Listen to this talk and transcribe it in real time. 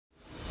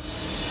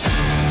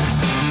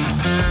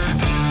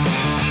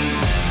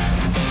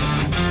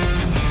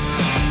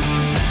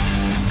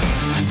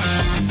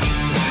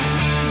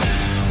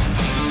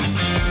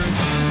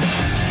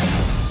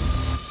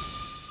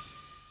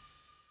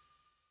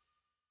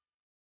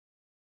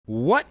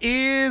What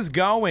is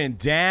going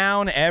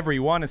down,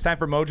 everyone? It's time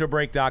for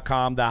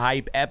MojoBreak.com, The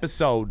Hype,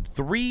 episode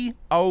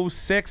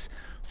 306.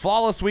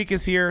 Flawless Week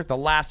is here, the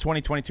last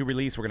 2022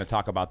 release. We're going to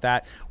talk about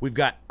that. We've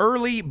got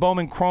early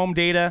Bowman Chrome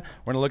data.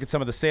 We're going to look at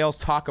some of the sales,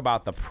 talk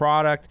about the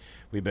product.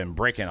 We've been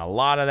breaking a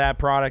lot of that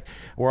product.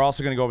 We're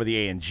also going to go over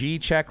the A&G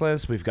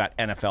checklist. We've got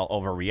NFL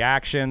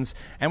Overreactions.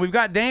 And we've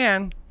got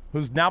Dan,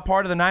 who's now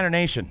part of the Niner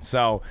Nation.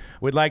 So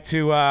we'd like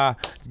to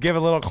give a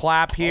little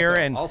clap here.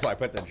 Also, I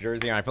put the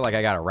jersey on. I feel like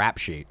I got a rap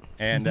sheet.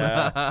 And,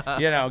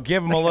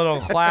 give him a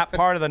little clap,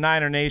 part of the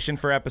Niner Nation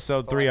for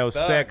episode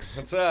 306.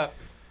 What's up?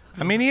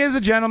 I mean, he is a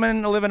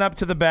gentleman living up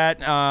to the bet.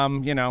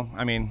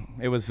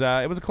 It was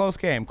a close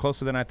game,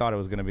 closer than I thought it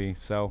was going to be.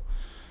 So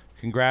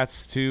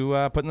congrats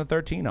to putting the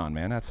 13 on,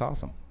 man. That's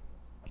awesome.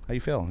 How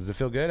you feel? Does it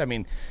feel good? I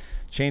mean,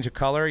 change of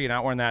color. You're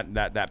not wearing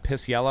that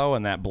piss yellow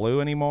and that blue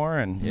anymore,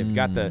 and you've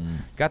got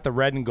the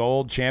red and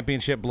gold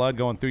championship blood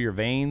going through your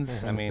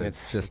veins. I mean,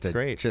 it's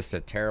great. Just a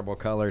terrible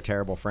color,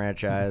 terrible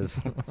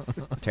franchise,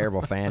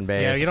 terrible fan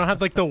base. Yeah, you don't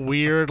have like the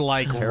weird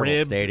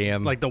ribbed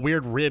stadium, like the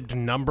weird ribbed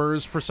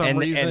numbers for some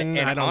reason.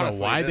 And I don't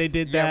honestly know why they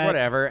did that. Yeah,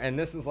 whatever. And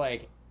this is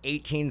like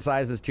 18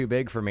 sizes too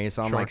big for me,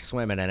 so I'm like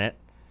swimming in it.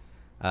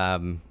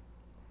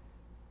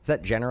 Is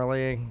that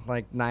generally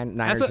like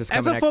Niners just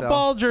come in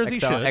football jersey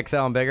XL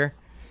and bigger?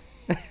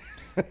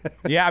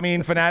 Yeah, I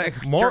mean, Fanatics.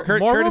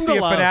 Courtesy of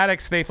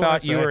Fanatics, they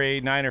thought you were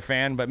a Niner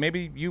fan, but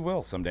maybe you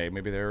will someday.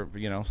 Maybe they're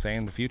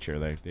saying the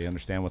future. They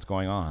understand what's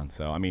going on.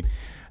 So I mean,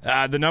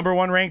 the number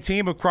one ranked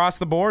team across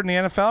the board in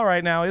the NFL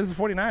right now is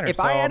the 49ers. If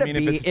I had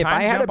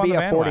to be a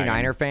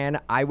 49er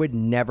fan, I would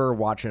never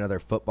watch another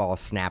football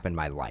snap in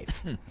my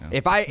life.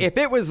 If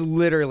it was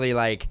literally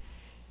like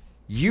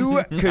you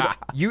have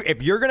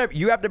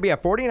to be a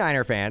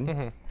 49er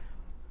fan,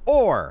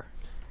 or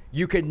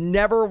you could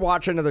never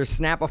watch another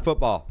snap of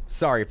football.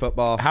 Sorry,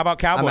 football. How about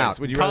Cowboys?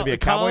 Would you rather be a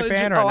Cowboy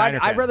fan or a Niner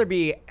fan? I'd rather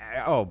be.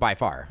 By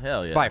far.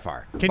 Hell yeah. By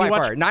far. By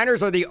far.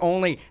 Niners are the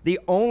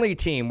only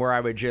team where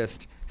I would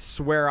just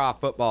swear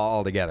off football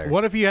altogether.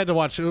 What if you had to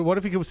watch? What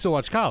if you could still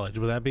watch college?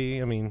 Would that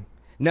be? I mean,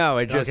 no.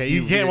 It just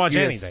you can't watch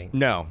anything.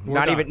 No,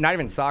 not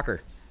even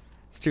soccer.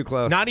 It's too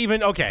close. Not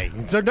even, okay.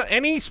 So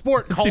any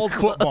sport called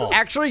football.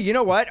 Actually, you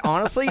know what?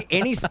 Honestly,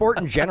 any sport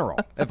in general.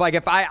 If I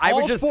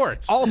would just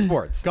all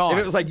sports. If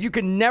it was like you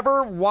could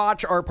never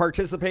watch or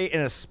participate in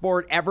a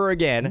sport ever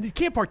again. You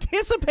can't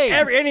participate.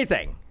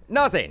 Anything.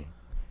 Nothing.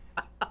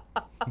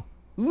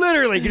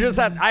 Literally, you just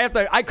I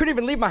couldn't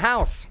even leave my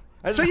house.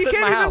 So you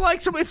can't even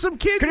if some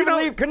kid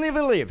couldn't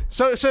even leave.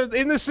 So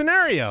in this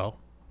scenario,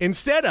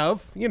 instead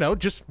of,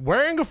 just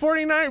wearing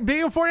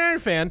being a 49er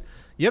fan,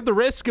 you have the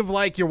risk of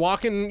you're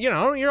walking,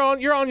 you're on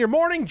your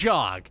morning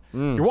jog.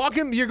 You're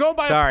walking, you're going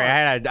by. Sorry, I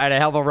had a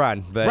hell of a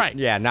run, but right.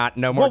 Yeah,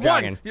 no more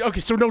jogging.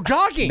 Okay, so no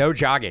jogging. No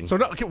jogging. So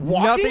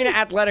walking? Nothing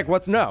athletic. I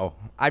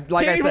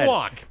said,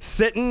 walk.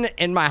 Sitting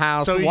in my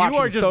house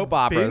watching soap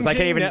operas. I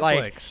can't even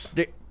Netflix.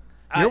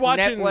 You're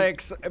watching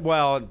Netflix.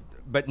 Well,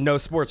 but no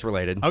sports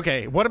related.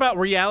 Okay, what about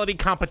reality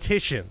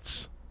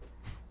competitions?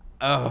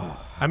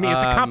 Oh, I mean,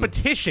 it's a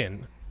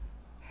competition.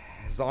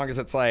 As long as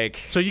it's like,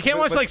 so you can't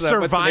watch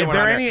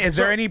Survivor. Is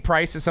there any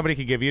price that somebody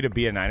could give you to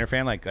be a Niner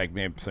fan? Like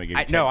maybe somebody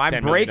give you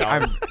I'm breaking.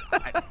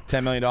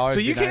 $10 million. So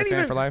you can't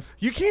even for life.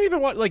 You can't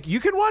even watch. You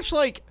can watch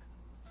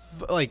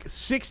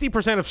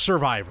 60% of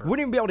Survivor.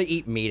 Wouldn't even be able to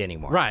eat meat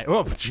anymore. Right.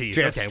 Oh, jeez.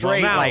 Just okay,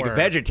 straight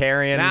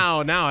vegetarian.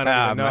 Now I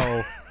don't even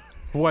know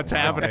what's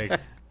happening.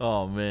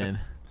 Oh man.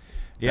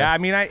 Yeah, I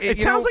mean, it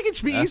sounds like it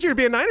should be easier to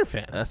be a Niner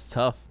fan. That's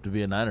tough to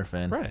be a Niner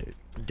fan. Right.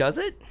 Does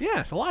it?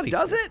 Yeah, it's a lot easier.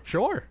 Does it?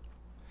 Sure.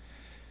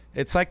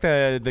 It's like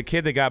the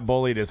kid that got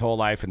bullied his whole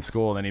life in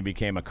school, and then he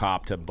became a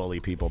cop to bully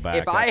people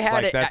back.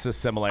 That's a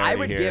similarity. I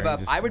would here. give up.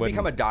 I would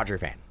become a Dodger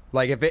fan.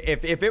 Like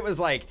if it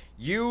was like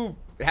you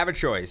have a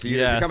choice, you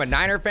become a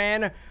Niner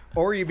fan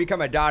or you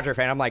become a Dodger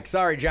fan. I'm like,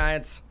 sorry,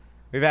 Giants,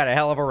 we've had a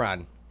hell of a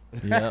run.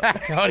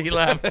 Yep. Cody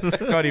left.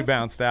 Cody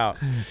bounced out.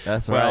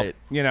 That's right.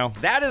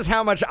 That is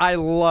how much I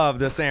love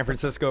the San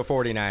Francisco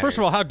 49ers. First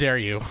of all, how dare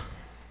you?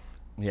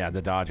 Yeah,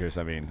 the Dodgers.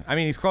 I mean,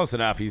 he's close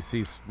enough.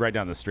 He's right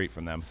down the street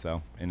from them.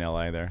 So in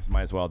LA, there,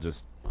 might as well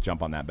just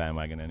jump on that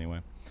bandwagon anyway.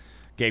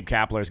 Gabe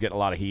Kapler's getting a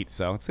lot of heat,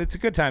 so it's a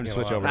good time to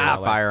switch over to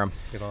LA. Fire him.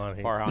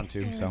 Far on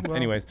too. So,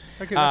 anyways,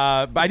 but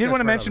I did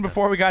want to mention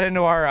before we got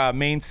into our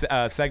main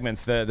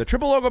segments, the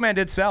triple logo man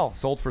did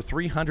sold for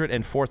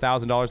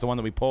 $304,000. The one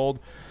that we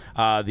pulled,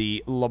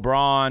 the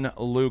LeBron,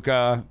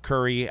 Luka,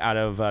 Curry out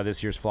of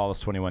this year's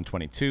Flawless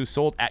 21-22,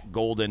 sold at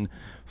Goldin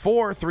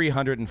for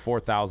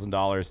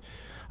 $304,000.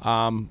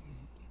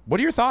 What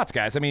are your thoughts,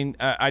 guys? I mean,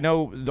 I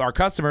know our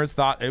customers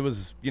thought it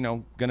was,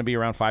 going to be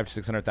around $500,000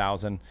 to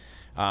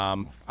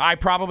 $600,000. I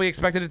probably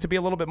expected it to be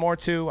a little bit more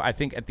too. I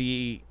think at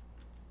the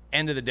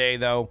end of the day,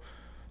 though,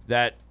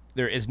 that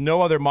there is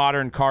no other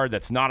modern card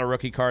that's not a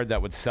rookie card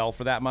that would sell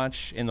for that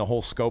much in the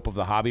whole scope of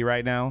the hobby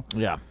right now.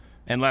 Yeah.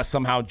 Unless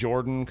somehow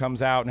Jordan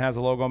comes out and has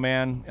a logo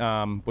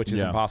man, which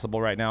is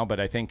impossible right now. But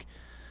I think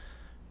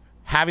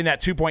having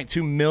that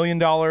 $2.2 million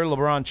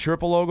LeBron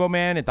triple logo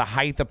man at the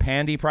height of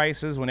pandy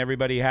prices when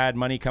everybody had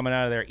money coming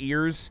out of their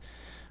ears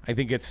I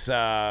think it's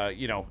a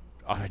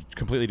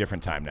completely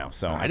different time now.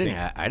 So I didn't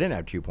have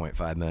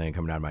 $2.5 million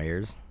coming out of my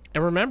ears.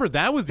 And remember,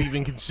 that was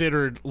even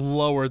considered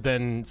lower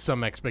than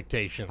some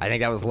expectations. I think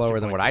that was lower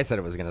than what I said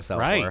it was going to sell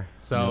for.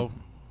 So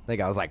I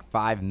think I was like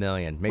 5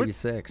 million, maybe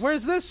 6.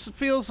 Whereas this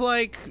feels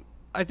like,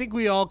 I think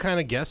we all kind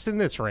of guessed in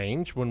this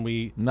range when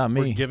we Not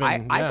me. were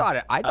given. I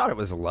thought it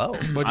was low.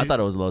 I thought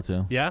it was low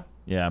too. Yeah.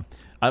 Yeah.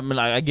 I mean,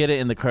 I get it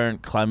in the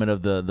current climate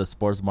of the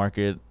sports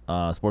market,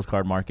 sports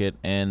card market,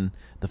 and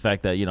the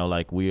fact that,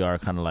 like we are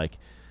kind of like,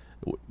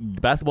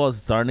 basketball is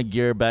starting to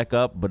gear back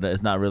up, but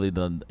it's not really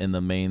in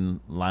the main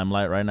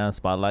limelight right now,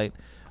 spotlight.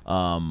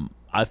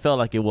 I felt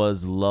like it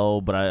was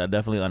low, but I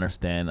definitely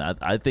understand.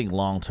 I think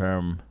long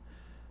term,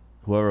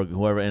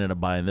 whoever ended up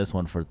buying this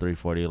one for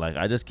 $340, like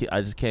I just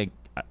can't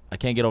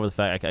get over the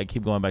fact. I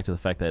keep going back to the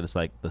fact that it's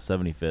like the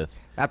 75th.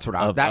 That's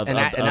what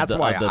that's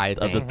why I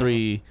think of the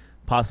three.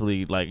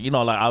 Possibly, like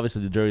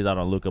obviously the jury's out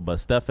on Luka, but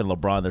Steph and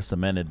LeBron, they're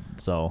cemented.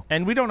 So,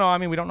 and we don't know. I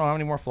mean, we don't know how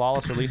many more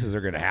flawless releases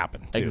are going to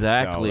happen. Too.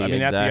 Exactly. So, I mean,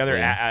 that's the other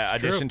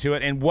addition True. to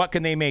it. And what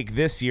can they make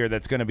this year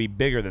that's going to be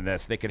bigger than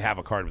this? They could have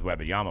a card with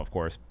Wembanyama, of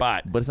course,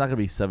 but it's not going to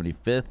be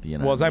 75th.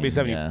 Well, it's not going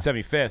to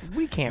be 75th.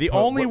 We can't. The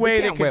only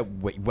way they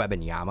could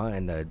Wembanyama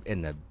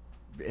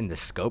in the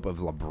scope of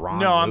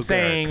LeBron. No, I'm Luka,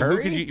 saying Curry?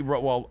 who could you?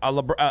 Well,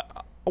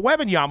 a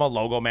Wembanyama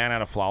logo man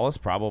out of flawless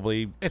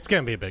probably. It's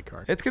going to be a big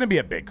card. It's going to be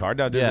a big card.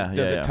 Now,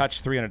 does it touch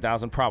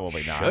 300,000?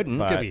 Probably not. Shouldn't.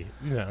 But, Could be,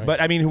 but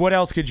I mean, what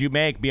else could you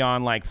make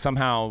beyond like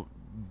somehow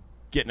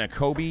getting a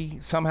Kobe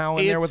somehow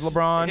in there with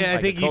LeBron? Yeah, like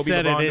I think a you Kobe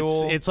said LeBron it.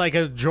 duel? It's like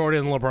a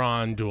Jordan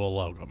LeBron dual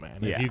logo, man.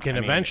 Yeah, if you can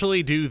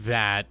eventually do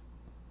that,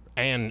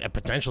 and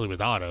potentially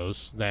with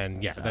autos, then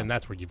then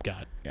that's where you've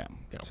got. Yeah.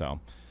 So.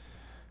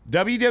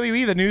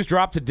 WWE, the news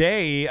dropped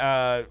today.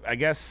 I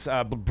guess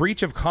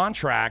breach of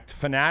contract.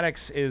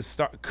 Fanatics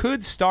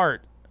could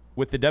start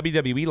with the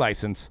WWE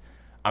license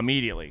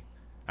immediately.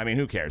 I mean,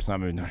 who cares?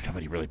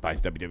 Nobody really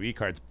buys WWE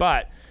cards.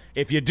 But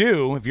if you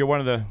do, if you're one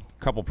of the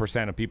couple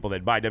percent of people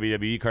that buy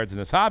WWE cards in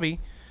this hobby,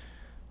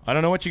 I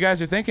don't know what you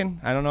guys are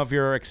thinking. I don't know if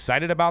you're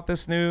excited about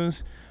this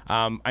news.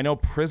 I know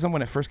Prism,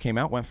 when it first came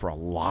out, went for a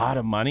lot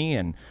of money,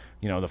 and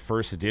the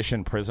first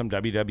edition Prism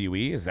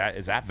WWE, is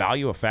that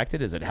value affected?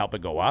 Does it help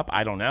it go up?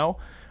 I don't know.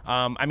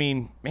 I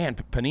mean, man,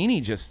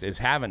 Panini just is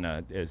having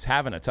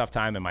a tough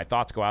time, and my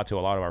thoughts go out to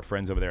a lot of our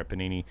friends over there at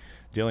Panini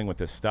dealing with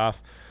this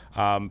stuff.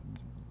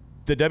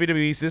 The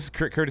WWE, this is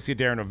courtesy of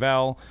Darren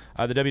Ravel.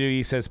 The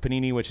WWE says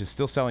Panini, which is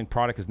still selling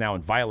product, is now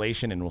in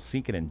violation and will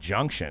seek an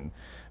injunction.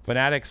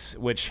 Fanatics,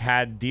 which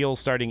had deals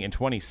starting in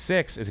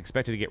 26, is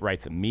expected to get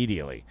rights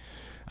immediately.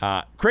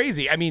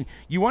 Crazy. I mean,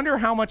 you wonder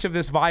how much of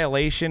this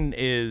violation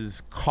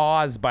is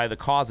caused by the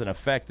cause and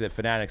effect that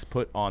Fanatics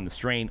put on the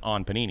strain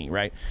on Panini,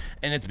 right?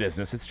 And it's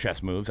business, it's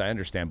chess moves. I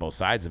understand both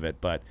sides of it,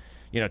 but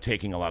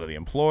taking a lot of the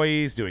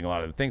employees, doing a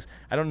lot of the things.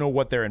 I don't know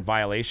what they're in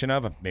violation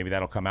of. Maybe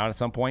that'll come out at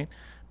some point.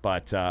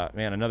 But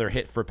man, another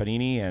hit for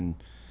Panini, and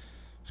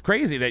it's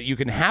crazy that you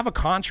can have a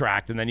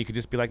contract and then you could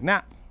just be like,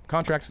 nah,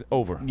 contract's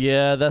over.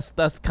 Yeah, that's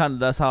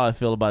how I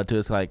feel about it too.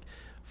 It's like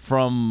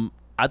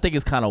I think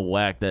it's kind of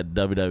whack that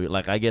WWE,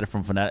 like I get it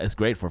from Fanatics. It's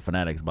great for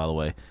Fanatics, by the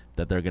way,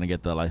 that they're going to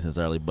get the license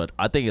early. But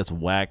I think it's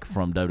whack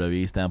from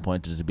WWE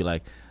standpoint to just be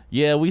like,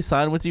 yeah, we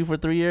signed with you for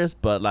 3 years,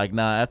 but like,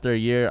 nah, after a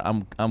year,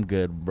 I'm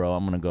good, bro.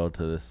 I'm going to go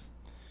to this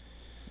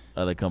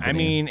other company. I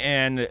mean,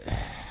 and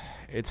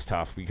it's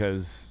tough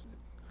because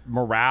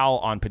morale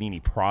on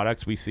Panini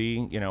products we see,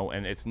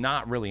 and it's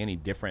not really any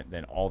different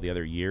than all the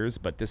other years,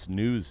 but this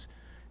news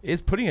is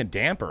putting a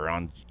damper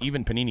on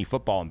even Panini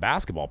football and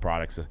basketball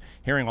products.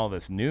 Hearing all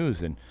this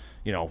news, and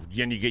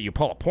you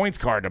pull a points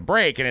card to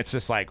break, and it's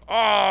just like,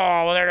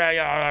 oh,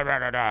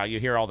 well, you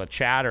hear all the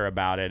chatter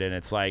about it, and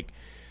it's like,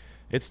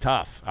 it's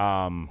tough.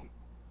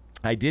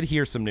 I did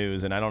hear some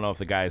news, and I don't know if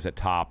the guys at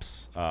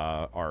Topps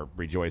are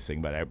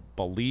rejoicing, but I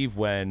believe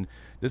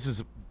this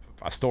is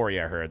a story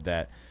I heard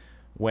that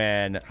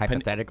when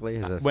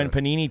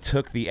Panini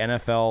took the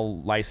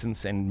NFL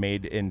license and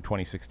made in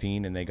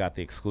 2016, and they got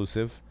the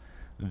exclusive,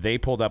 they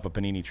pulled up a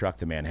Panini truck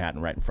to Manhattan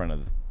right in front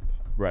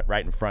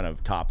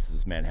of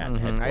Topps' Manhattan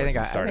headquarters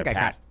and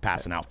started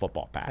passing out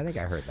football packs. I think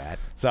I heard that.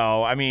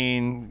 So, I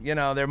mean,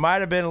 there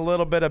might have been a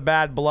little bit of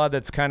bad blood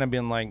that's kind of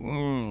been like,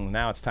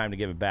 now it's time to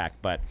give it back.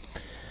 But,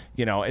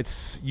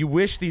 you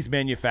wish these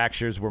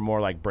manufacturers were more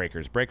like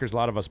breakers. A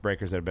lot of us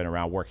breakers that have been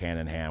around work hand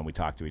in hand. We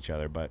talk to each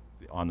other. But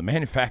on the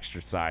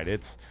manufacturer side,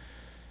 it's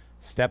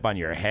step on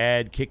your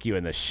head, kick you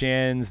in the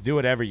shins, do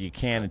whatever you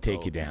can and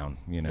take you down,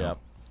 Yep.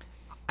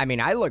 I mean,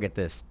 I look at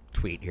this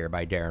tweet here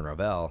by Darren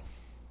Ravel.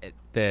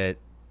 The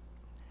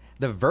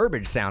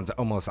verbiage sounds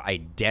almost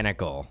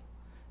identical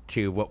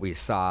to what we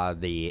saw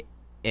the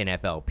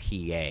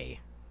NFLPA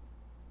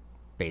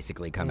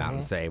basically come out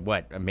and say.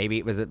 What?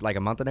 Maybe was it like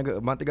a month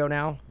ago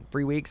now?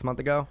 3 weeks, month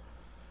ago?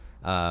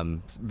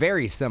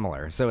 Very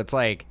similar. So it's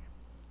like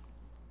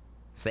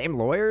same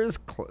lawyers.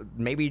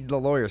 Maybe the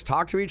lawyers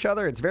talk to each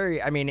other. It's very.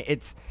 I mean,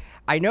 it's.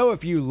 I know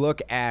if you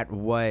look at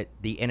what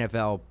the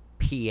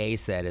NFLPA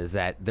said is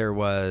that there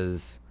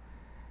was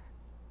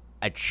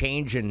a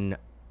change in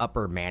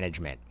upper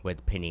management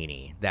with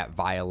Panini that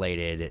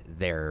violated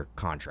their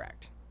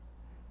contract.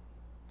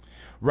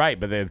 Right,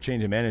 but the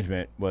change in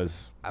management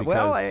was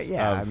because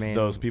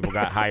those people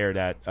got hired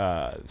at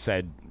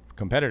said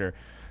competitor.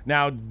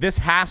 Now, this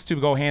has to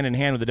go hand in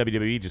hand with the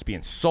WWE just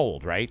being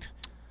sold, right?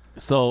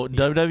 So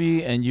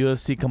WWE and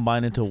UFC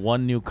combined into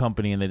one new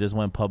company, and they just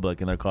went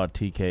public, and they're called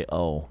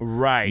TKO.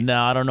 Right.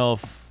 Now, I don't know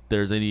if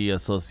there's any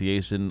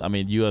association. I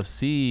mean,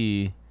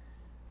 UFC...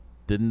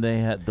 Didn't they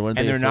have? And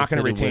they're not going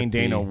to retain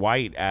Dana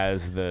White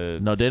as the.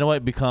 No, Dana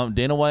White and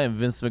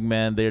Vince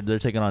McMahon. They're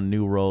taking on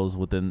new roles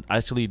within.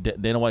 Actually,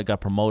 Dana White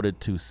got promoted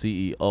to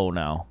CEO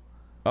now.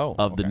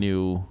 Of the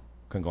new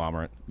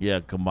conglomerate. Yeah,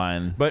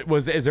 combined. But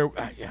is there?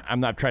 I'm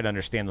not trying to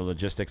understand the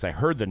logistics. I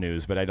heard the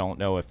news, but I don't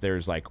know if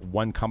there's like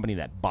one company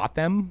that bought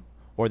them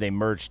or they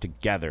merged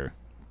together.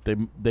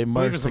 They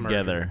merged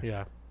together.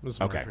 Yeah.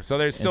 Okay, so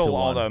there's still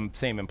all the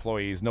same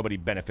employees. Nobody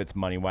benefits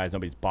money-wise.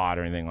 Nobody's bought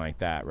or anything like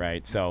that,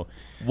 right? So,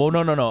 well,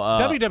 no.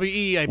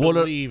 WWE, I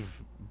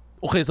believe.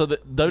 Okay, so the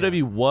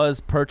WWE was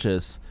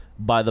purchased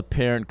by the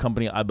parent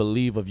company, I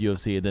believe, of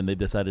UFC, and then they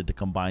decided to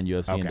combine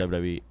UFC and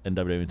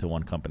WWE into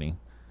one company.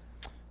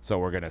 So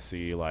we're gonna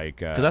see like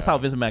because that's how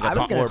Vince McMahon got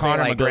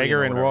Conor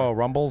McGregor in Royal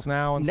Rumbles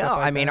now. And stuff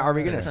like I mean, are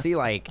we gonna see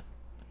like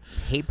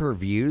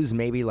pay-per-views,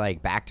 maybe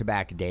like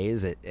back-to-back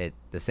days at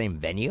the same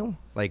venue?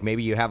 Like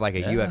maybe you have like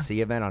a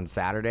UFC event on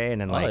Saturday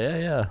and then like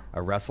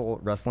a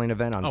wrestling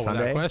event on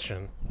Sunday. Without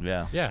question.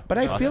 Yeah. But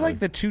I feel like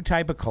the two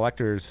type of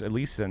collectors, at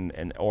least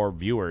or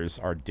viewers,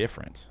 are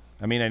different.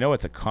 I mean, I know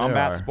it's a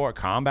combat sport.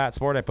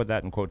 I put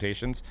that in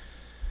quotations.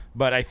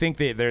 But I think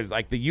there's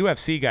like the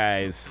UFC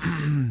guys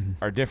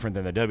are different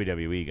than the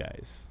WWE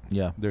guys.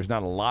 Yeah. There's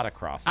not a lot of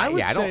crossover.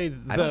 I don't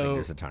think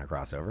there's a ton of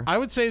crossover. I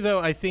would say, though,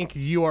 I think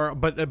you are,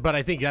 but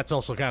I think that's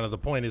also kind of the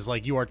point is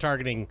like you are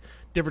targeting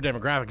different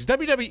demographics.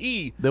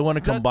 WWE. They want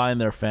to combine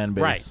their fan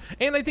base. Right.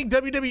 And I think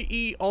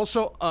WWE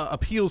also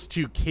appeals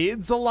to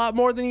kids a lot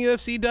more than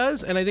UFC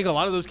does. And I think a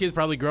lot of those kids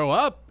probably grow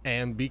up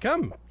and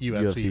become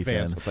UFC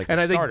fans. It's like and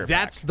a I think starter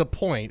that's pack. the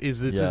point is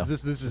that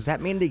this is. Does that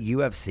mean the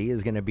UFC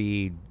is going to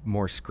be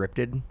more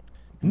scripted?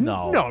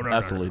 No,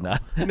 absolutely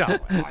not. No.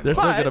 They're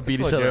still going to beat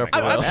each other up.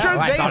 I'm sure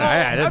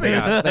they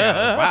all.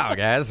 Wow,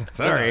 guys.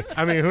 Sorry.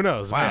 I mean, who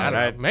knows? Wow, Man,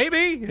 I don't know.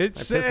 Maybe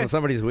it's pissing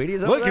somebody's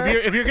Wheaties. Look, over there?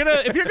 if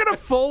you're gonna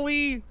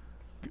fully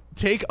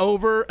take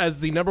over as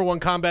the number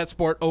one combat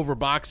sport over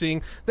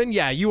boxing, then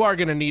yeah, you are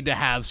gonna need to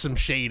have some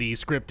shady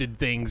scripted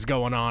things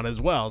going on as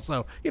well.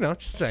 So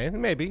just saying,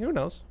 maybe, who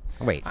knows?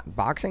 Wait,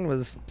 boxing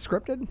was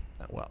scripted?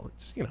 Well,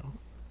 it's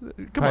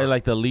Probably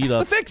like the lead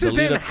up. The fix is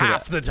in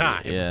half the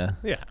time. Yeah.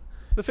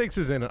 The fix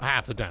is in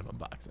half the time on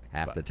boxing.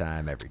 Half the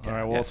time, every time. All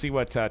right, we'll see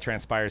what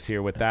transpires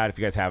here with that. If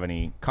you guys have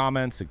any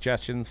comments,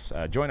 suggestions,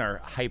 join our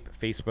Hype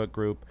Facebook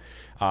group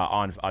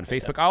on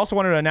Facebook. I also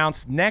wanted to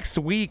announce next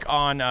week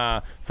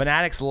on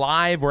Fanatics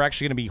Live, we're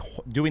actually going to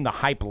be doing the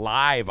Hype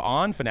Live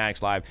on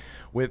Fanatics Live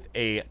with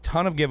a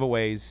ton of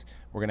giveaways.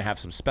 We're going to have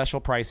some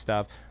special price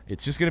stuff.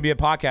 It's just going to be a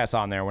podcast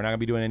on there. We're not going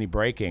to be doing any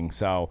breaking.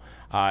 So,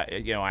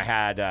 I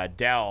had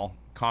Dell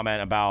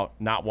comment about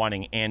not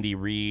wanting Andy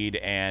Reid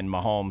and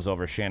Mahomes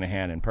over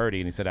Shanahan and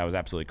Purdy, and he said I was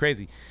absolutely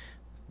crazy.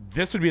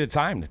 This would be the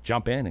time to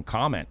jump in and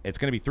comment. It's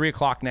going to be 3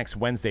 o'clock next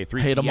Wednesday,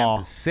 3 p.m.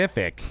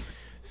 Pacific,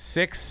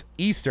 6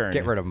 Eastern.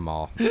 Get rid of them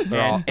all.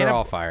 They're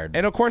all fired.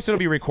 And, of course, it'll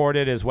be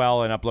recorded as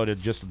well and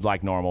uploaded just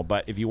like normal.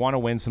 But if you want to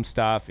win some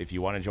stuff, if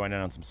you want to join in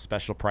on some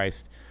special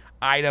priced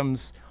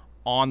items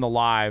on the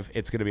live,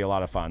 it's going to be a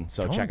lot of fun.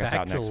 So check us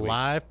out next week.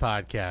 Live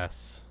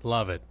podcasts.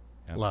 Love it.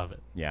 Love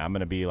it. Yeah, I'm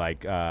gonna be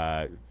like,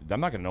 I'm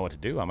not gonna know what to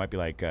do. I might be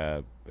like,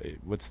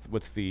 what's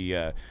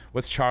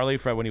Charlie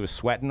from when he was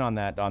sweating on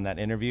that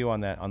interview on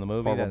the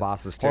movie? Horrible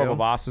Bosses 2. Horrible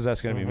Bosses.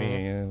 That's gonna be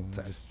me,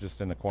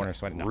 just in the corner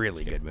sweating. No,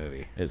 really good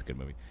movie. It is a good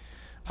movie.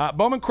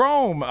 Bowman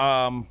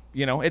Chrome,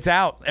 it's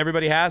out.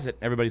 Everybody has it.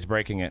 Everybody's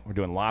breaking it. We're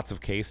doing lots of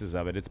cases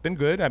of it. It's been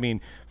good. I mean,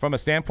 from a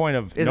standpoint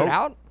of is it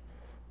out?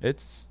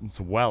 It's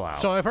well out.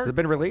 So I've heard. Has it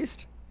been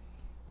released?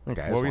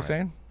 Okay. What were you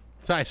saying?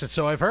 So I said,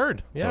 so I've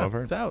heard. Yeah,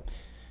 it's out.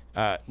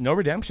 No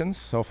redemptions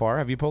so far.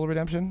 Have you pulled a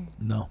redemption?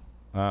 No.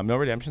 No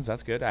redemptions.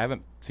 That's good. I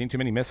haven't seen too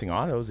many missing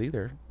autos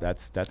either.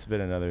 That's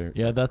been another.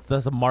 Yeah,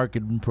 that's a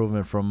market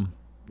improvement from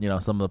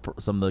some of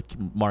the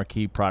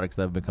marquee products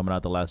that have been coming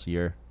out the last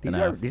year. These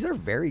are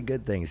very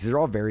good things. These are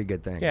all very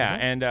good things. Yeah,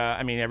 and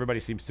I mean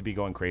everybody seems to be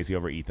going crazy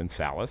over Ethan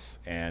Salas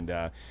and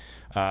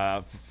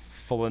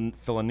Philanine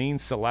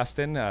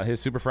Celestin.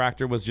 His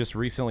superfractor was just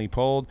recently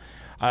pulled.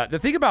 The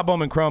thing about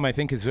Bowman Chrome, I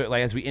think, is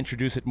like as we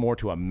introduce it more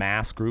to a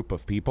mass group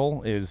of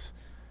people, is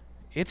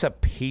it's a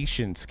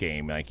patience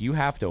game. Like you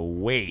have to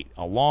wait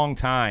a long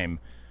time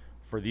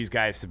for these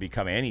guys to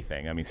become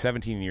anything. I mean,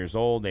 17 years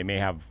old, they may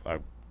have a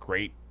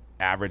great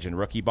average in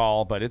rookie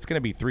ball, but it's going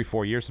to be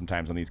 3-4 years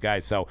sometimes on these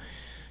guys. So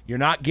you're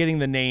not getting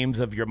the names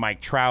of your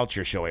Mike Trouts,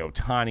 your Shohei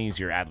Ohtanis,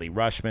 your Adley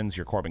Rushmans,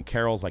 your Corbin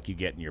Carrolls like you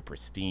get in your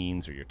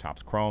Pristines or your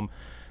Topps Chrome.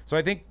 So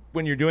I think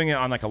when you're doing it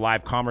on like a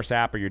live commerce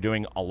app or you're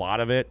doing a lot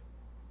of it,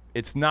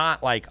 it's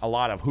not like a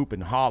lot of hoop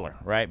and holler,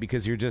 right?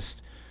 Because you're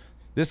just,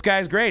 this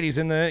guy's great. He's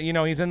in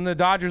the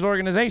Dodgers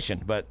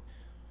organization, but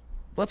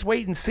let's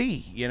wait and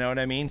see. You know what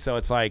I mean? So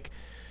it's like,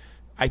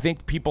 I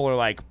think people are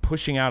like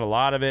pushing out a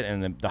lot of it,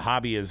 and the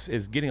hobby is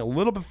getting a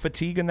little bit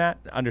fatigued in that,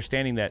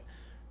 understanding that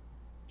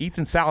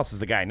Ethan Salas is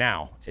the guy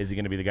now. Is he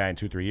going to be the guy in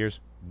 2-3 years?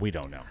 We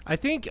don't know. I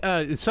think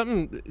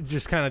something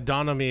just kind of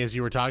dawned on me as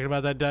you were talking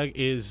about that, Doug,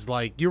 is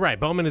like, you're right.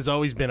 Bowman has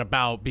always been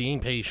about being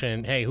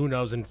patient. Hey, who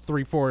knows, in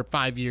 3, 4,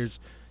 5 years,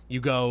 you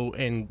go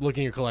and look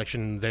in your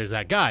collection, there's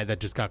that guy that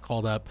just got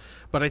called up.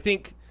 But I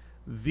think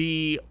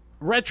the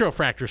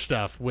retrofractor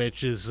stuff,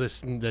 which is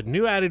the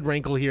new added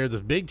wrinkle here, the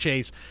big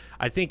chase,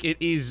 I think it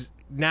is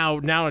now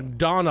it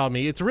dawned on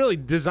me, it's really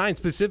designed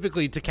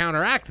specifically to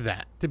counteract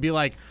that, to be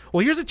like,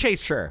 well, here's a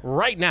chase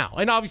right now.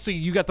 And obviously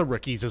you got the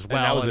rookies as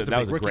well. And that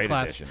was a great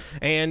addition.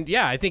 And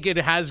yeah, I think it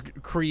has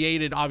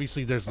created,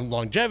 obviously there's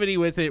longevity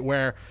with it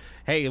where,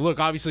 hey, look,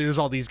 obviously there's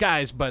all these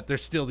guys, but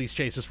there's still these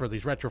chases for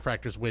these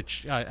retrofractors,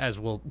 which, as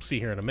we'll see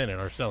here in a minute,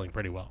 are selling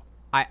pretty well.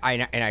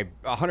 I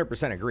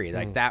 100% agree.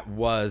 Like, that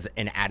was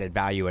an added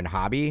value in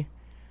hobby.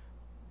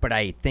 But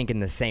I think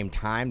in the same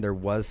time, there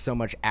was so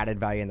much added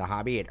value in the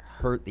hobby, it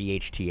hurt the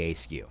HTA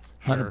SKU.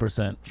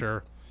 100%.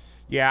 Sure.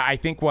 Yeah, I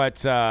think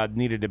what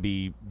needed to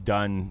be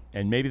done,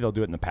 and maybe they'll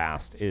do it in the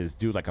past, is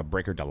do like a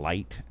Breaker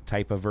Delight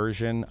type of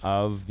version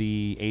of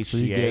the HTA. So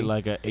you get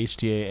like a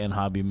HTA and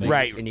hobby mix.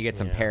 Right. And you get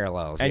some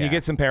parallels. And you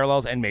get some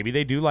parallels, and maybe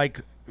they do like,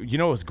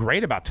 what's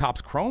great about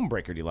Topps Chrome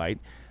Breaker Delight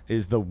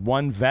is the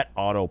one vet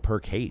auto per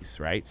case,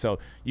 right? So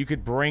you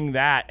could bring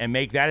that and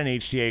make that an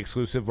HTA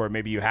exclusive, where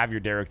maybe you have your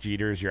Derek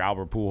Jeters, your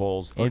Albert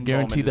Pujols, or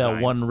guarantee Bowman that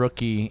designs. one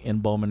rookie in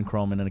Bowman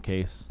Chrome in a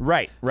case.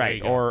 Right.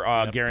 Or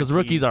guarantee, because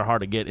rookies are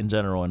hard to get in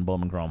general in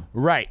Bowman Chrome.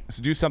 Right.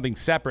 So do something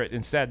separate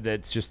instead.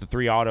 That's just the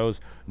 3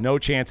 autos, no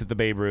chance at the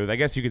Babe Ruth. I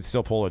guess you could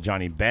still pull a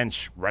Johnny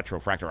Bench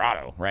retrofractor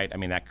auto, right? I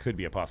mean, that could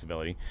be a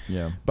possibility.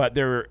 Yeah. But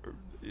there,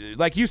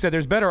 like you said,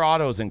 there's better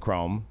autos in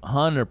Chrome.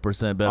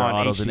 100% better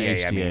autos than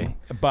HTA. I mean,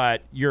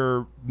 but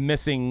you're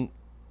missing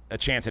a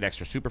chance at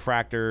extra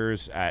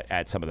superfractors,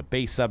 at some of the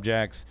base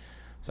subjects.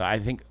 So I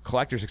think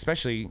collectors,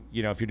 especially,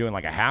 if you're doing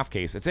like a half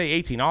case, let's say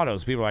 18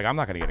 autos, people are like, I'm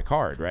not going to get a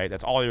card, right?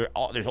 That's all.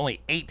 There's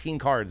only 18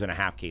 cards in a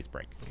half case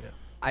break.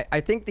 Yeah. I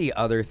think the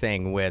other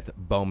thing with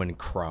Bowman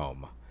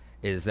Chrome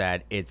is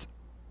that it's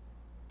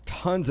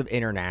tons of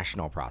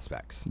international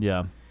prospects.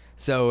 Yeah.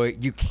 So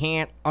you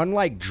can't,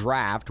 unlike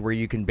draft, where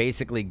you can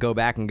basically go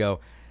back and go,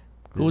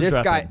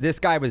 this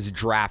guy was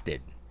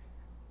drafted,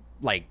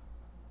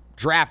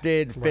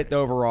 fifth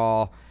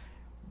overall,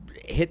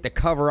 hit the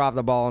cover off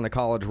the ball in the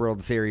College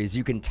World Series.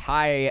 You can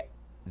tie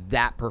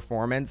that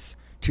performance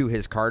to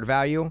his card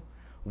value,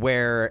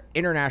 where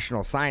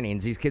international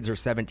signings, these kids are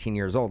 17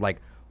 years old. Like,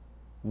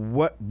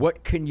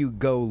 what can you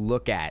go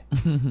look at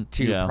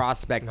to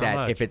prospect Not that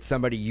much. if it's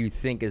somebody you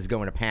think is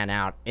going to pan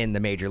out in the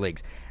major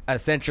leagues?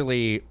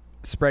 Essentially,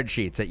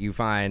 spreadsheets that you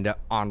find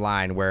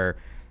online where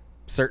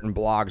certain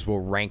blogs will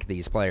rank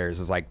these players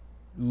is like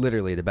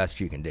literally the best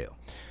you can do.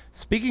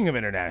 Speaking of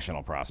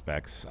international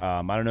prospects,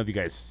 I don't know if you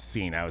guys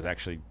seen, I was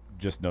actually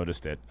just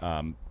noticed it.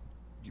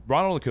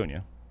 Ronald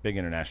Acuna, big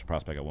international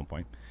prospect at one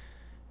point,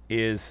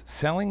 is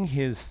selling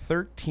his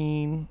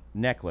 13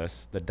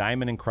 necklace, the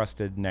diamond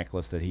encrusted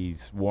necklace that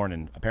he's worn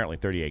in apparently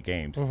 38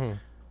 games,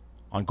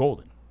 on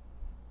Goldin.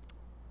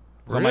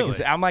 So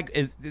Really? I'm like,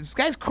 this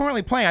guy's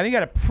currently playing. I think he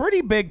got a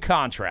pretty big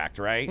contract,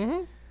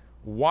 right?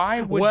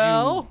 Why would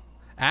you?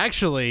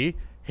 Actually,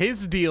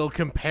 his deal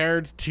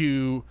compared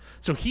to,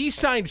 so he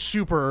signed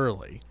super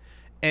early,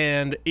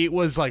 and it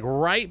was like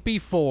right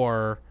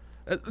before.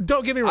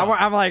 Don't get me wrong.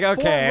 I'm like,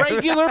 okay. For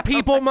regular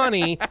people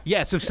money,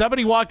 yes. If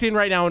somebody walked in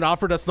right now and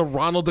offered us the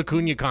Ronald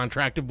Acuna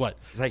contract of what,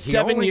 It's like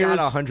 7 he only years,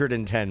 got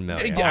 110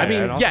 million. I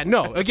mean,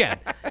 no. Again,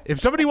 if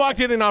somebody walked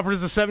in and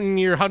offers us a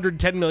 7-year,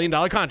 $110 million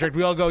contract,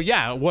 we all go,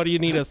 yeah. What do you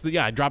need us to?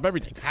 Yeah, drop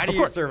everything. How do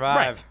you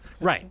survive?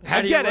 Right.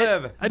 How do you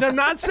live? And I'm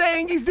not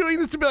saying he's doing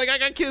this to be like, I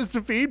got kids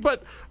to feed,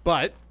 but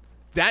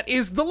that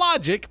is the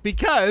logic,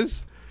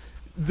 because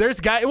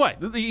there's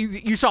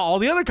you saw all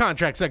the other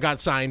contracts that got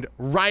signed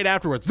right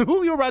afterwards. The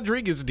Julio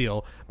Rodriguez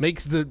deal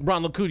makes the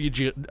Ronald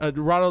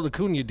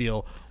Acuna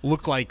deal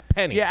look like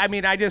pennies. Yeah, I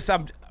mean,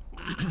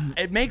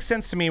 it makes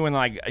sense to me when,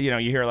 like, you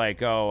hear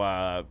like,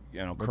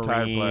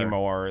 Kareem,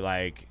 or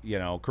like,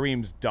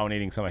 Kareem's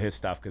donating some of his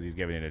stuff because he's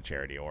giving it to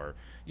charity, or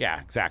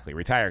exactly,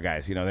 retire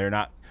guys. They're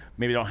not,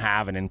 maybe don't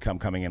have an income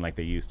coming in like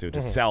they used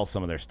to sell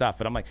some of their stuff.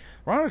 But I'm like,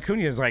 Ronald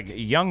Acuna is like a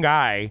young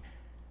guy,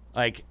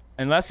 like,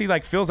 unless he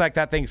like feels like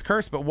that thing's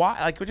cursed, but why?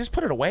 Like, just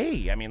put it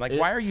away. I mean, like,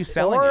 why are you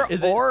selling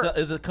it?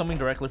 Is it coming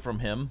directly from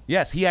him?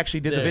 Yes, he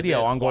actually did the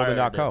video on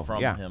Goldin.co.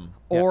 From him.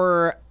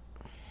 Or,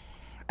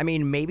 I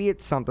mean, maybe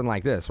it's something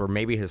like this, where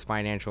maybe his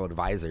financial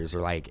advisors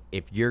are like,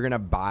 if you're going to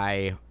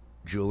buy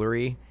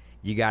jewelry,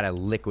 you got to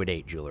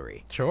liquidate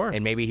jewelry. Sure.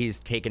 And maybe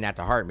he's taking that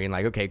to heart, being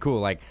like, okay, cool.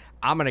 Like,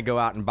 I'm going to go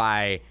out and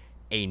buy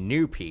a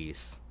new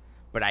piece,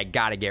 but I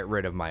got to get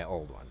rid of my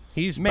old one.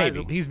 He's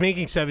making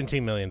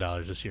 $17 million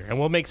this year, and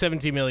we'll make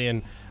 $17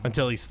 million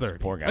until he's 30.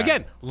 Poor guy.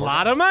 Again, a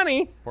lot of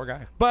money. Poor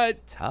guy.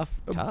 But Tough.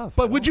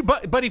 But would you?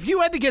 But if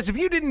you had to guess, if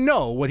you didn't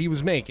know what he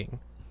was making,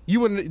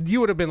 You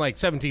would have been like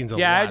 17's a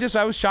lot.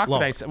 I was shocked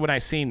lower. when I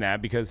seen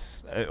that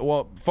because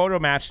photo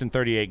matched in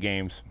 38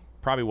 games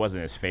probably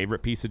wasn't his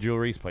favorite piece of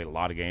jewelry. He's played a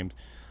lot of games,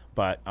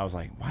 but I was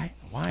like, why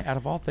out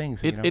of all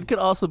things? It could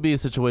also be a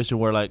situation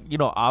where, like,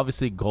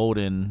 obviously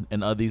Goldin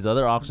and these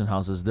other auction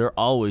houses, they're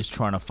always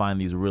trying to find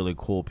these really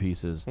cool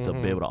pieces to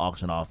be able to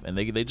auction off, and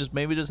they just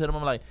maybe just hit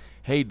them like,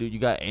 hey, dude, you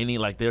got any,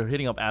 like, they're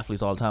hitting up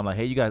athletes all the time, like,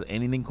 hey, you got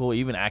anything cool,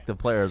 even active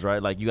players,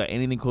 right? Like, you got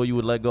anything cool you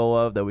would let go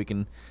of that we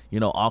can,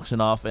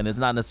 auction off? And it's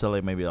not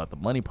necessarily maybe like the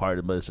money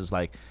part, but it's just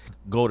like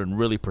Goldin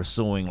really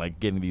pursuing, like,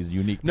 getting these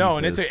unique pieces. No,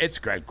 and it's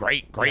great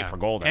for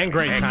Goldin. And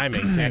great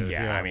timing, too.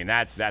 Yeah, I mean,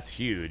 that's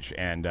huge.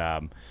 And,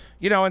 and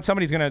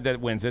somebody's that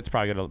wins it's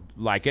probably going to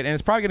like it. And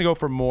it's probably going to go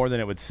for more than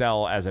it would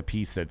sell as a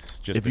piece that's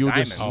just if you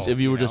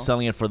were just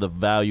selling it for the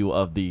value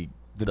of the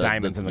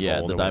diamonds and the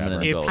gold. The diamond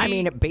and the gold. I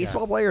mean,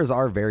 baseball players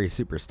are very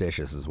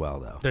superstitious as well,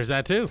 though. There's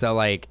that too. So,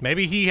 like,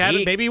 maybe he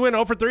went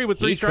 0 for 3 with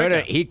 3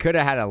 strikeouts. He could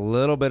have had a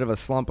little bit of a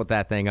slump with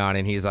that thing on,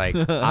 and he's like,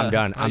 I'm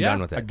done. I'm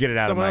done with it. Get it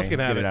out Someone of else can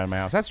have it. out of my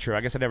house. That's true.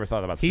 I guess I never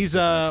thought about. He's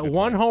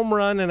 1 home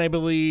run and I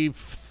believe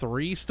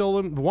 3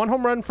 stolen. 1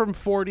 home run from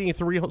 40,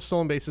 3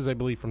 stolen bases, I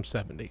believe, from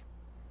 70.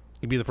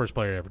 He'd be the first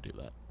player to ever do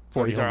that.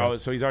 So he's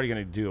already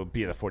going to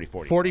be the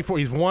 40-40. 44.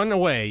 He's 1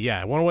 away,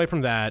 1 away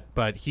from that,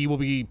 but he will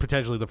be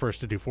potentially the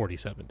first to do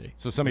 40-70.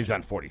 So somebody's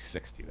done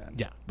 40-60 then.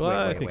 Yeah,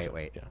 but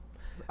wait. Yeah.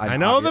 I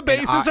know the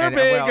bases are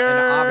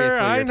bigger.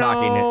 Obviously, you're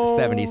talking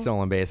 70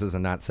 stolen bases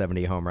and not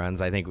 70 home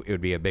runs. I think it would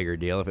be a bigger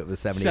deal if it was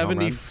 70 home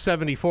runs.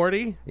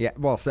 70-40? Yeah,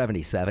 well,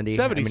 70-70.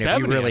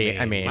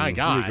 70-70. My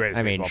God.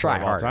 Try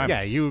hard.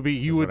 Yeah,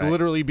 you would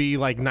literally be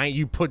like,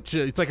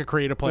 it's like a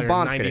creative player,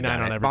 99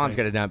 on everything. Bonds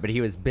could have done it, but he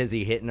was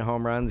busy hitting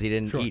home runs. He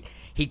didn't. Sure.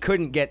 He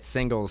couldn't get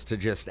singles to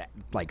just,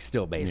 like,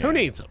 steal bases. Who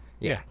needs them?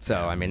 Yeah. So,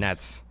 I mean,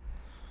 that's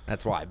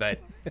why. But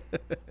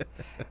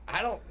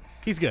I don't.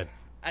 He's good.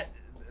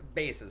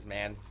 Bases,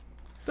 man.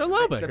 They're a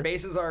little bigger. The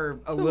bases are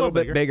a little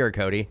bit bigger,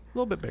 Cody. A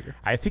little bit bigger.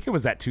 I think it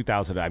was that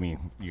 2000. I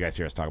mean, you guys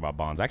hear us talk about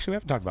Bonds. Actually, we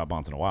haven't talked about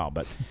Bonds in a while,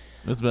 but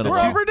we're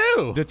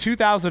overdue. The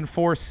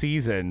 2004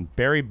 season,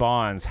 Barry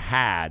Bonds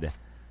had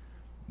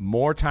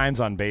more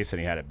times on base than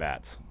he had at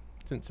bats.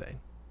 It's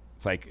insane.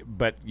 It's like,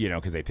 but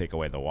because they take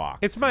away the walks.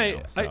 It's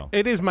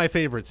it is my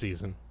favorite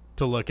season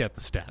to look at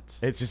the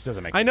stats. It just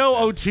doesn't make. I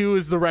know sense. 02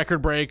 is the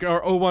record breaker,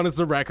 or 01 is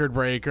the record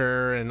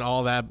breaker, and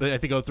all that. But I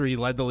think 03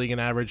 led the league in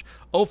average.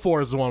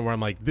 04 is the one where I'm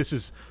like, this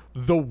is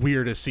the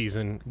weirdest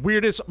season,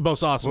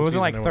 most awesome. Well,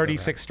 wasn't season like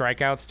 36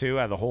 strikeouts too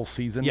out of the whole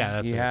season. Yeah,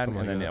 that's he had, and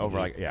like then that. over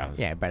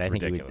but I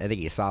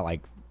think he saw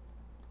like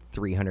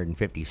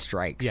 350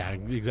 strikes. Yeah,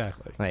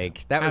 exactly.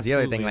 Like that was the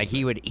other thing. Like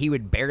he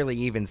would barely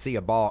even see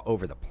a ball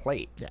over the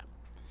plate. Yeah.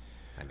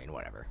 I mean,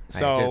 whatever.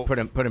 So put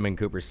him in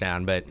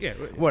Cooperstown, but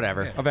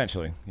whatever. Yeah.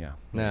 Eventually, yeah.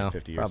 No,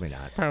 50 years. probably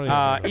not.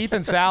 Probably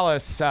Ethan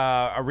Salas,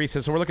 a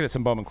recent. So we're looking at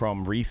some Bowman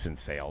Chrome recent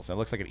sales. It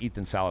looks like an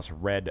Ethan Salas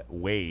Red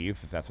Wave,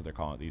 if that's what they're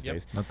calling it these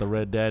days. Not the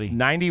Red Daddy.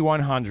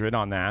 9,100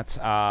 on that.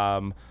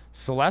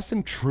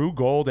 Celestin True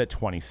Gold at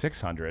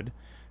 2,600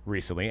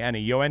 recently, and a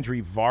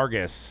Yoendry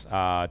Vargas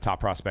top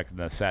prospect in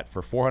the set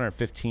for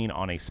 415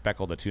 on a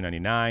speckled at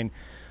 299,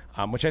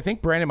 which I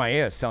think Brandon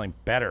Maia is selling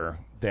better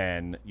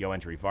than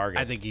Yoendry Vargas.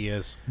 I think he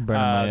is. The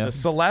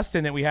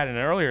Celestin that we had in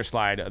an earlier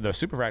slide, the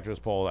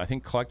Superfractors poll, I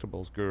think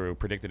Collectibles Guru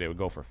predicted it would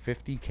go for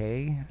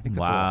 50K. I think that's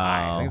a little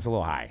high. I think it's a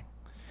little high.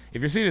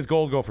 If you're seeing his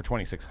gold go for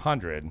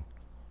 2,600,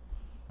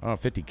 I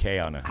don't know,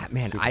 50K on a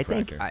man, I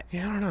think I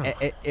don't know.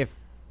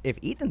 If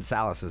Ethan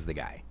Salas is the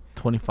guy,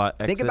 25.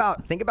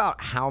 Think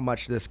about how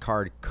much this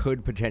card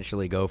could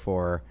potentially go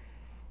for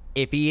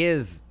if he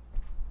is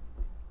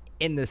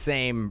in the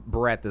same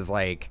breadth as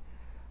like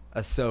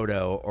a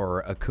Soto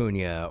or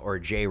Acuna or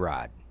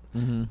J-Rod.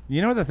 Mm-hmm.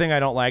 You know the thing I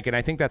don't like, and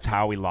I think that's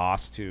how we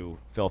lost to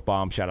Filth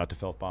Bomb. Shout out to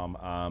Filth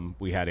Bomb.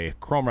 We had a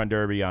Chrome Run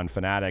Derby on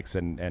Fanatics,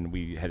 and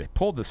we had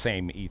pulled the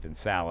same Ethan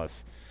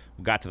Salas.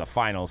 We got to the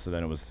finals, so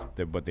then it was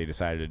what they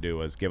decided to do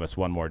was give us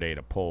one more day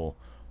to pull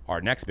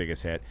our next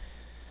biggest hit.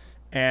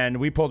 And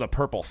we pulled a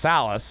purple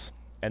Salas,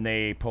 and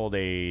they pulled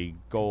a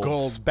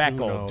gold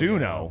speckled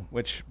Duno,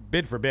 which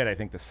bid for bid, I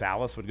think the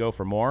Salas would go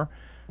for more.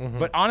 Mm-hmm.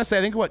 But honestly,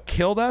 I think what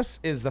killed us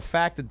is the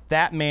fact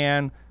that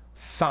man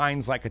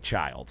signs like a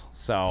child.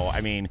 So, I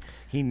mean,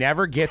 he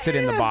never gets it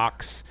in the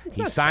box.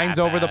 He signs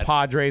over the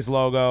Padres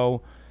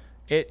logo.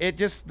 It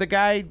just, the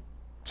guy,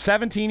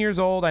 17 years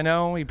old, I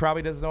know he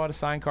probably doesn't know how to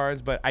sign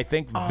cards, but I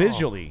think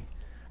visually,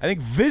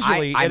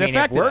 it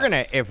affected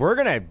us.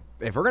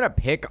 If we're gonna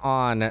pick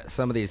on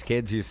some of these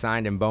kids who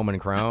signed in Bowman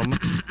Chrome,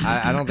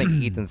 I don't think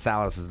Ethan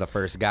Salas is the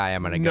first guy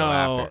I'm gonna go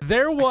after.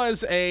 There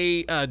was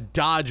a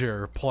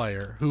Dodger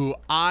player who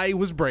I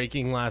was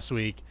breaking last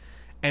week,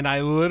 and I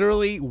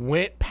literally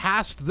went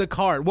past the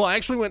card. Well, I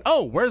actually went,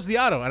 where's the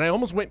auto? And I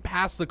almost went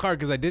past the card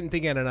because I didn't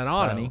think it had an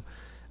auto. Tiny.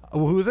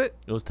 Who was it?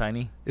 It was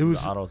tiny. It was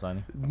the auto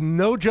tiny.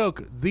 No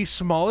joke. The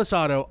smallest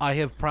auto I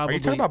have probably. Are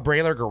you talking about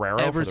Braylor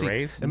Guerrero for the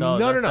Rays? No.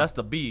 That's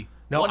the B.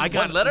 No, I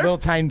got letter. Little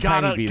tiny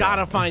B.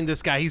 Gotta find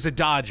this guy. He's a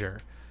Dodger.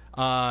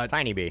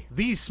 Tiny B.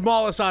 The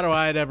smallest auto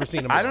I had ever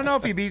seen. I don't know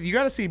if he beat. You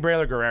got to see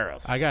Braylor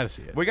Guerrero's. I got to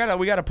see it. We got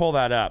to pull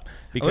that up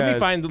because Let me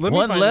find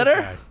One letter?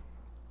 this guy.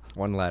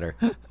 One letter.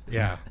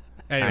 Yeah.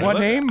 Anyway, One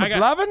name,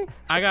 McLovin.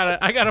 I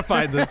gotta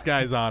find this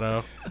guy's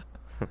auto.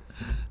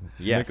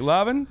 Yes.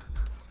 McLovin.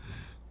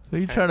 Are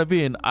you trying to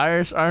be an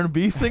Irish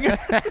R&B singer?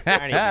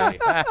 Tiny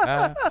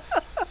B.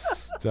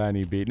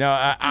 Tiny beat.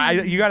 No,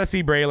 you got to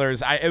see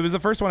Braylor's. It was the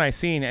first one I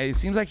seen. It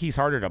seems like he's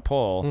harder to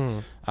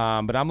pull.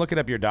 But I'm looking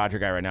up your Dodger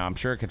guy right now. I'm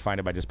sure I could find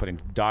it by just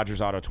putting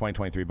Dodgers Auto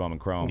 2023 Bowman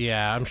Chrome.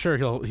 Yeah, I'm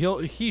sure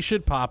he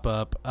should pop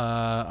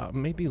up.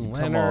 Maybe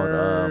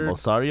Leonard.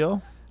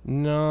 Osorio?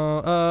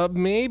 No,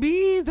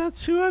 maybe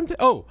that's who I'm. Is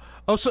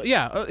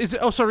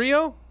it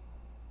Osorio?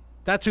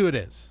 That's who it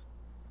is.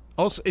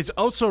 It's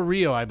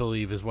Osorio, I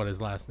believe, is what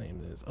his last name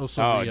is.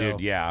 Osorio. Oh,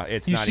 dude, yeah.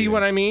 You see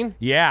what I mean?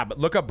 Yeah, but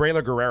look up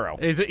Braylor Guerrero.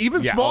 Is it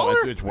even Yeah,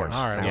 smaller? it's worse.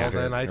 All right, Yeah,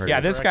 well, then I see. Yeah,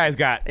 this guy's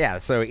got. Yeah,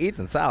 so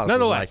Ethan Salas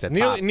Nonetheless, is like the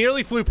top.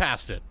 nearly flew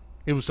past it.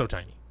 It was so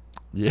tiny.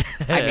 Yeah.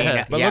 I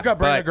mean, But look up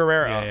Braylor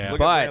Guerrero. Yeah. Look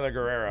but, up Braylor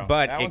Guerrero.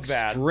 but That one's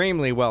bad.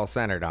 extremely well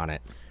centered on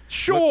it.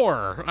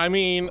 Sure. I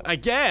mean, I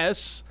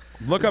guess.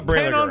 Look up 10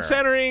 Braylor on Guerrero.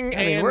 centering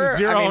and we're-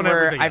 0 on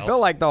everything I else. feel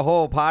like the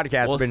whole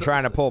podcast Well, has been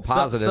trying to pull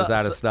positives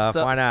out of stuff.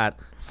 Why not?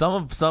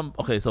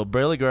 Okay, so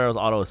Braylor Guerrero's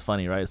auto is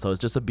funny, right? So it's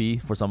just a B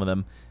for some of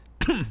them.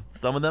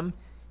 Some of them,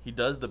 he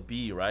does the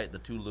B, right? The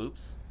two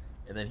loops,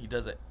 and then he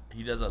does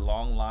a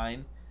long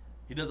line.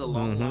 He does a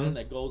long line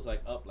that goes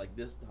like up like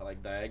this,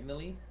 like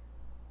diagonally.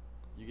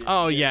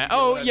 Oh, yeah.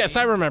 Oh, yes,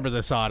 I remember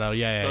this auto.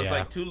 Yeah. So it's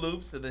like two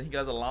loops, and then he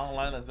does a long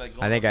line that's like.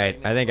 Going I think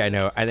I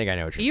know what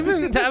you're saying.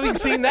 Even having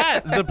seen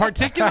that, the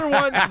particular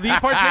one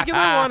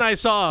I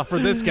saw for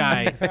this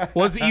guy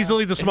was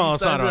easily the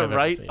smallest auto I've ever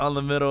right seen. on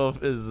the middle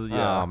of his.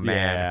 Oh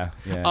man.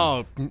 Yeah.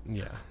 Oh,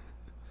 yeah.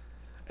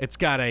 It's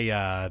got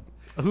a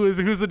who's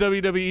the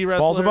WWE wrestler?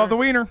 Balls above the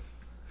wiener.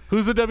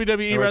 Who's the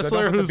WWE Or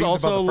wrestler don't put the who's beans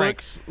also above the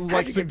looks How like do you get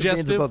the beans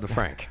suggestive? above the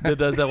Frank. That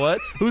does that what?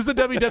 Who's the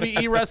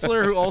WWE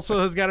wrestler who also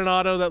has got an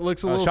auto that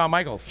looks a little Shawn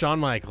Michaels. Shawn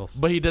Michaels.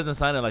 But he doesn't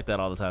sign it like that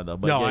all the time, though.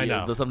 But No, yeah, I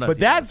know. Yeah, sometimes But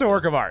he that's does. a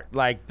work of art.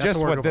 Like, That's just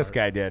a work what of this art.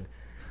 guy did.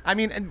 I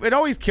mean, it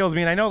always kills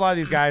me, and I know a lot of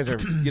these guys are,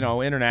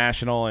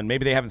 international, and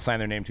maybe they haven't signed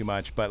their name too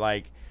much, but,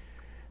 like,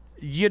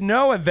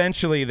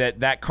 eventually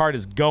that card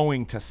is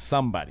going to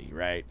somebody,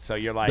 right? So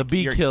you're like... The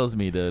B kills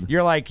me, dude.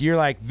 You're like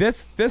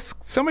this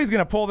somebody's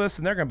gonna pull this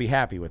and they're gonna be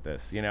happy with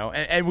this,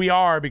 and we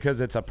are because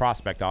it's a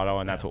prospect auto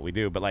and that's what we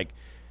do. But like,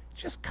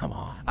 just come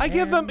on. I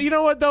give them, you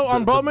know what though,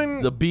 on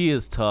Bowman. The B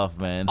is tough,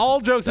 man. All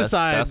jokes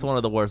aside, that's one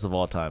of the worst of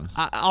all times.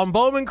 On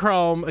Bowman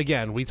Chrome,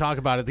 again, we talk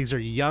about it. These are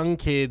young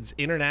kids,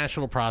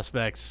 international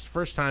prospects,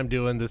 first time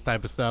doing this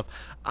type of stuff.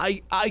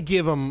 I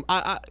give them,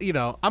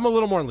 I'm a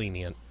little more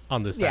lenient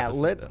on this. Yeah, type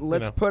of stuff,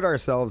 let's put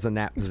ourselves in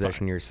that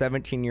position. You're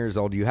 17 years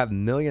old. You have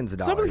millions of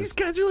dollars. Some of these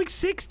guys are like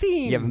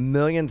 16. You have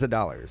millions of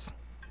dollars,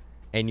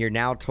 and you're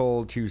now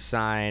told to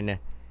sign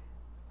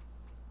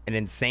an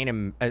insane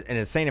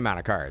amount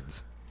of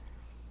cards.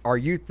 Are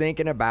you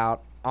thinking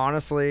about,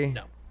 honestly,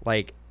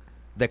 like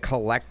the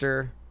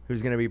collector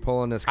who's going to be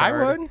pulling this card?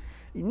 I would.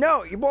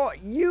 No, well,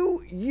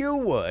 you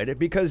would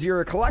because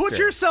you're a collector. Put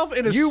yourself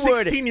in a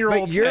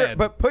 16-year-old's head.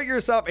 But put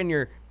yourself in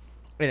a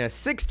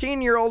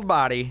 16-year-old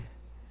body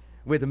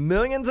with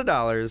millions of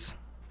dollars.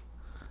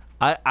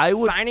 I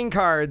would signing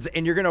cards,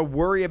 and you're gonna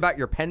worry about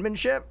your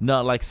penmanship.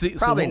 No, like see,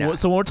 Probably not.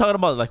 So when we're talking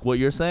about like what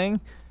you're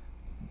saying,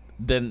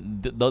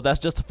 then that's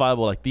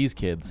justifiable. Like these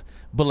kids,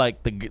 but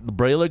like the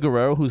Braylor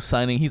Guerrero who's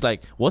signing, he's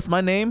like, "What's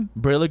my name,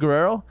 Braylor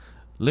Guerrero?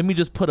 Let me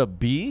just put a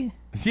B."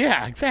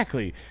 Yeah,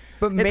 exactly.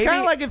 But maybe it's kind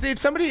of like if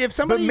somebody.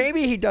 But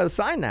maybe he does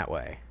sign that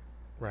way.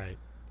 Right.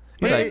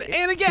 Like-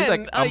 And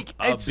again, like,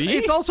 a B?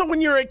 it's also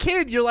when you're a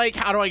kid, you're like,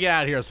 how do I get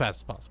out of here as fast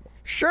as possible?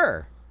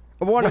 Sure,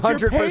 But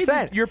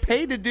 100%. You're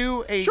paid to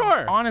do a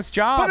Sure. honest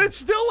job. But it's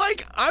still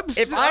like,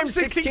 If I'm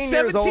 16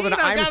 years old and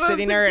I'm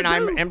sitting there and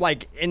I'm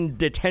like in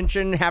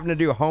detention having to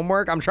do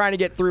homework, I'm trying to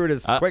get through it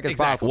as quick as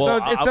exactly.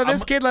 possible. Well, So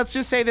this kid, let's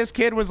just say this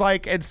kid was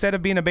like, instead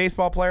of being a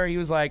baseball player, he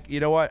was like, you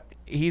know what?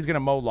 He's going to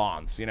mow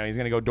lawns. He's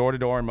going to go door to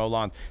door and mow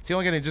lawns. Is he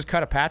only going to just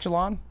cut a patch of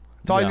lawn?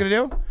 That's all he's going to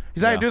do?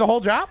 He's not going to do the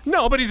whole job?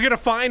 No, but he's going to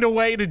find a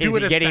way to do Is it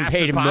he as getting fast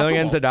as paid possible.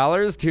 millions of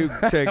dollars to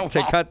cut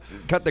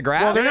the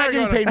grass? Well, they're not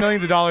getting paid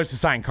millions of dollars to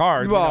sign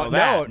cards. We Well,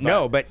 know that,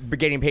 no, but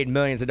getting paid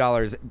millions of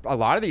dollars. A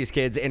lot of these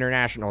kids,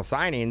 international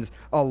signings,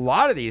 a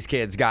lot of these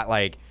kids got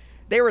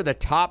they were the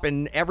top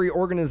in every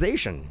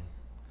organization.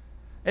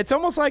 It's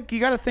almost like you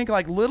got to think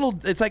like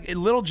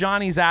little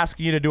Johnny's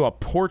asking you to do a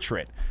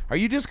portrait. Are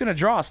you just going to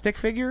draw a stick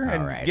figure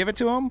and right. give it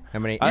to him? How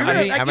many? Even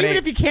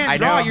if you can't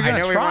draw, you're going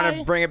to try. We want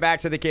to bring it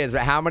back to the kids,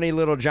 but how many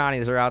little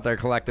Johnnies are out there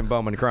collecting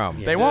Bowman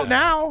Chrome? They won't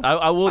now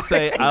I will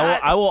say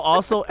I will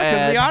also because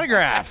add the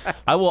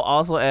autographs. I will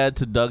also add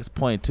to Doug's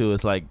point too.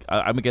 It's like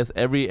I guess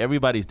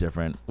everybody's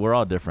different. We're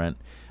all different,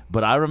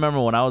 But I remember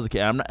when I was a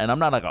kid, I'm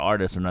not like an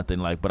artist or nothing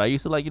like, but I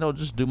used to like,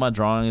 just do my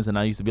drawings, and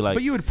I used to be like.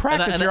 But you would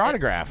practice your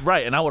autograph.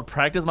 Right, and I would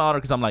practice my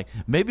autograph because I'm like,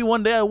 maybe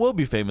one day I will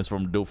be famous for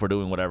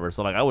doing whatever.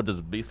 So like I would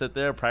just sit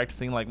there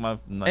practicing like my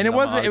and it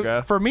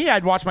wasn't for me.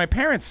 I'd watch my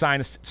parents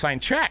sign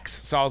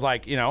checks, so I was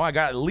like, I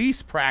got to at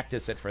least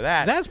practice it for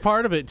that. That's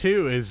part of it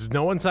too. Is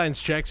no one signs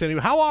checks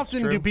anymore. How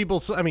often do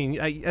people? I mean,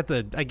 I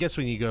guess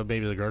when you go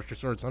maybe to the grocery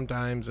store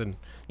sometimes, and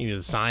you need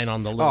to sign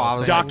on the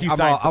little.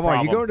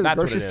 You go to the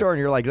grocery store and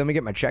you're like, let me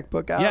get my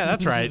checkbook out. Yeah,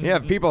 that's right. You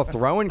have people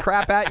throwing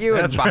crap at you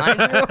and behind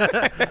you.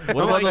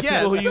 What about those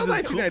people who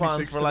use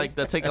coupons for like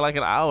that take like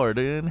an hour,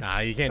 dude? Nah,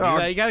 you can't do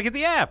that. You got to get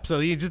the app. So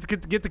you just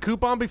get the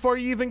coupon before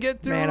you even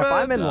get to. Man, if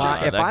I'm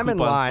in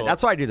line,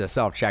 that's why I do the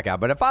self checkout.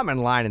 But if I'm in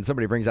line and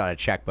somebody brings out a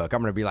checkbook,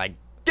 I'm gonna be like,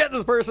 get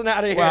this person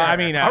out of here. Well, I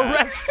mean,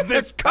 arrest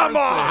this. Come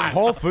on.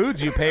 Whole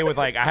Foods, you pay with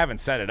I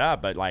haven't set it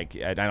up, but I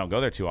don't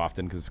go there too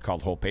often because it's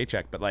called Whole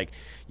Paycheck. But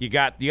you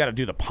got to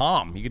do the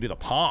palm. You can do the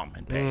palm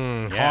and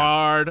pay.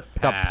 Hard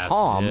pass. The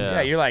palm.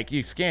 Yeah, you're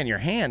you scan your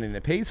hand and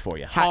it pays for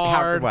you.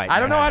 Hard. I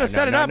don't know how to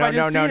set it up. I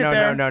just see it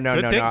there.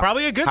 No.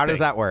 Probably a good thing. How does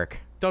that work?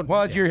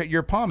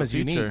 Your palm is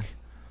unique.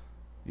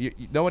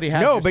 Nobody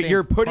has. No, but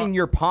you're putting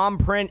your palm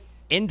print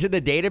into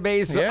the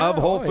database of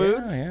Whole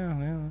Foods.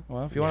 Yeah.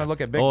 Well, if you want to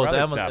look at Big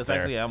Brother stuff, it's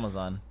actually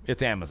Amazon.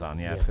 It's Amazon.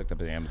 Yeah, it's hooked up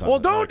to Amazon.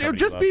 Well,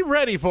 just be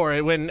ready for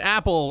it when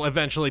Apple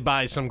eventually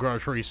buys some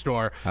grocery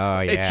store.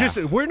 Oh yeah. It's just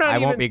I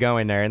won't be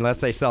going there unless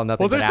they sell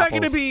nothing. Well, there's not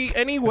going to be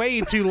any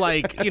way to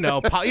I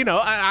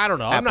don't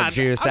know. I'm not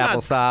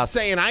applesauce.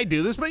 saying I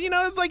do this, but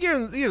it's like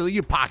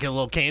you pocket a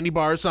little candy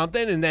bar or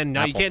something, and then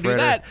you can't fritter. do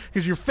that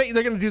because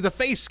they're going to do the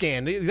face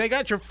scan. They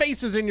got your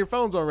faces in your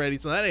phones already,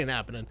 so that ain't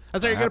happening.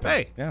 That's how you're going to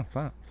pay. Yeah, it's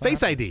not.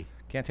 Face ID.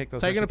 Can't take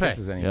those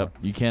kisses anymore. Yep,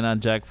 you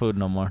cannot jack food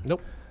no more.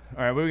 Nope.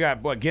 All right, we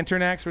got Ginter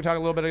next. We're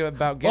talking a little bit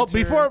about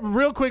Ginter. Oh,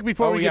 real quick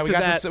before we get to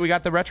that, we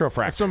got the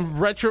retrofractor. Some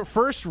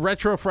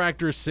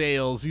retrofractor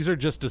sales. These are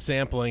just a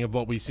sampling of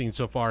what we've seen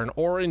so far. An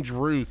Orange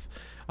Ruth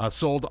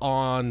sold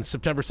on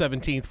September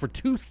 17th for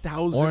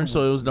 $2,000. Orange,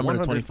 so it was number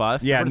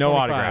 25. Yeah, no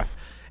autograph.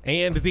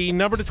 And the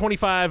number to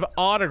 25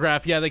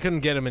 autograph, they couldn't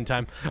get him in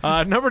time.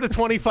 Number to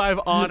 25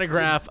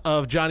 autograph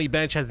of Johnny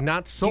Bench has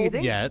not sold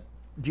yet.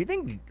 Do you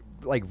think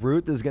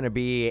Ruth is going to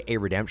be a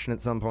redemption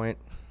at some point?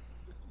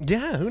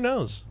 Yeah, who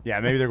knows? Yeah,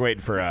 maybe they're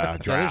waiting for a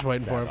draft. They're just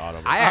waiting for him.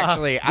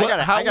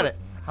 I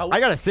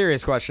got a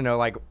serious question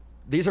though.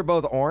 These are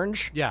both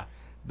orange. Yeah.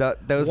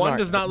 One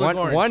does not look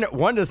orange.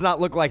 One does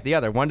not look like the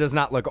other. One does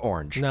not look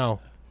orange.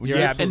 No.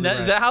 Yeah, and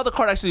is that how the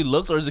card actually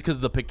looks, or is it because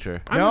of the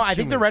picture? No, I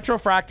think the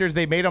retrofractors,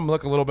 they made them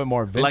look a little bit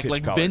more vintage,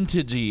 like colored.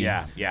 Vintagey.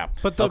 Yeah.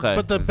 But the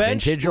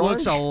bench vintage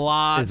looks a orange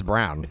lot. is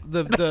brown.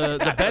 The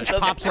bench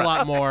pops a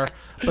lot more.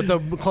 But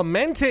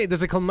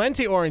there's a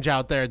Clemente orange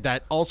out there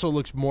that also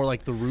looks more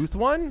like the Ruth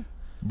one.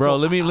 Bro,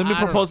 let me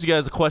propose to you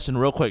guys a question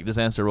real quick. Just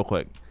answer real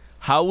quick.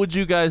 How would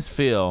you guys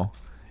feel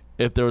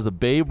if there was a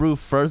Babe Ruth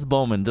first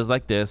Bowman just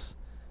like this,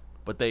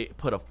 but they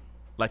put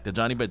the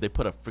Johnny Bench, they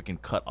put a freaking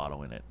cut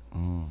auto in it?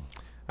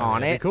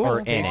 On it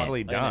or in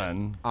it?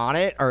 Done. On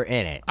it or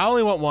in it? I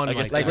only want one.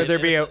 Would there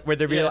be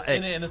would it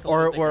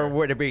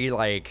be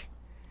like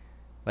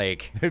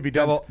it'd be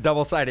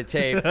double-sided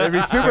tape? It'd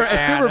be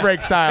super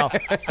break style.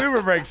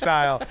 Super break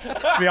style.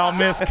 It'd be all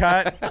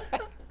miscut.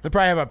 They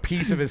probably have a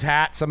piece of his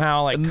hat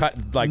somehow cut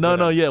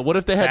What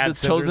if they had bad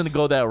chosen to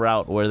go that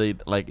route where they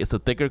it's a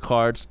thicker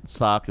card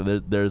stock?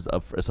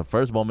 It's a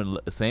first moment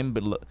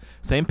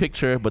same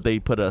picture, but they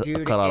put a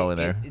cut auto in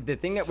there.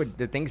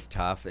 The thing's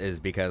tough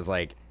is because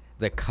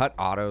the cut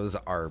autos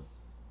are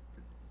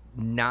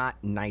not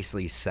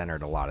nicely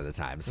centered a lot of the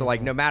time. So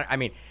no matter,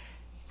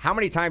 how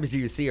many times do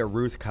you see a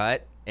Ruth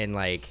cut and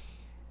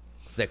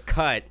the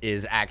cut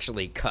is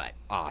actually cut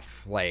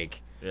off?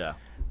 Yeah.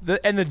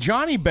 The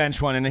Johnny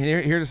Bench one, and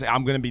here's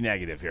I'm going to be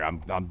negative here.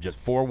 I'm just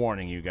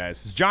forewarning you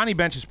guys. Johnny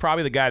Bench is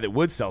probably the guy that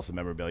would sell some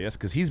memorabilia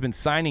because he's been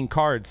signing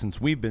cards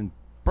since we've been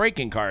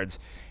breaking cards,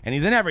 and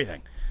he's in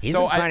everything. He's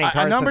been signing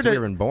cards since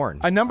we've been born.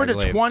 A number to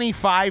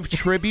 25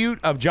 tribute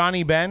of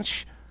Johnny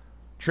Bench,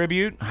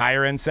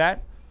 higher end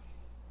set,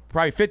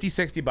 probably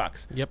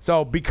 $50-$60. Yep.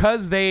 So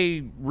because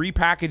they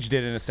repackaged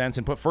it in a sense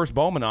and put first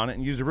Bowman on it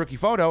and used a rookie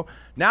photo,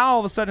 now all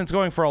of a sudden it's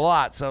going for a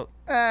lot. So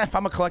if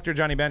I'm a collector of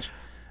Johnny Bench,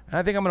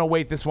 I think I'm going to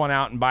wait this one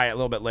out and buy it a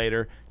little bit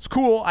later. It's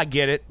cool, I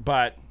get it,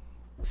 but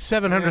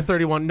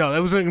 $731. No,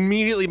 that was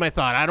immediately my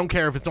thought. I don't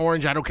care if it's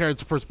orange. I don't care if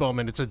it's the first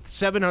Bowman. It's a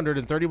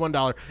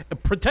 $731,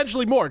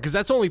 potentially more because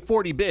that's only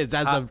 40 bids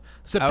as of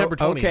September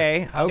 20th.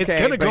 Okay. It's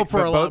going to go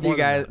for a lot both you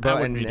guys,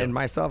 more and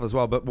myself as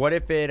well. But what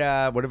if it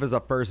was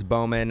a first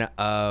Bowman of?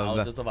 I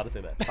was just about to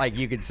say that.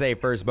 You could say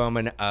first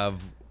Bowman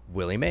of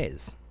Willie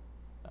Mays.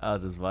 I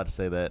was just about to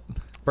say that.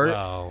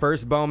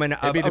 First Bowman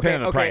of depending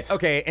on the price.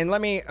 Okay, and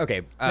let me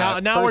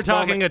now we're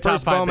talking a top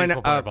first five Bowman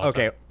baseball player of all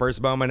time.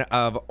 First Bowman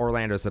of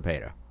Orlando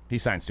Cepeda. he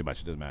signs too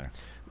much. It doesn't matter.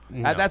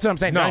 No. That's what I'm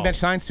saying. No. Johnny Bench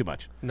signs too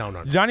much.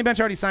 No. Johnny Bench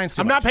already signs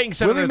too I'm much. not paying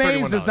 $731 Willie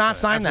Mays does not for that.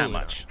 sign that Absolutely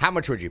much. How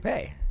much would you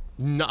pay?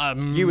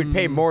 You would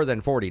pay more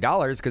than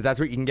 $40 because that's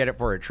what you can get it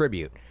for a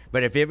tribute.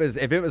 But if it was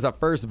a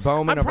first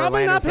Bowman of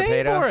Orlando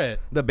Cepeda,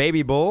 the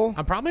baby bull,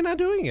 I'm probably not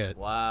doing it.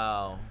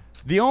 Wow.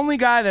 The only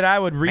guy that I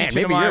would reach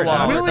into my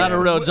wallet. Not a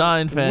real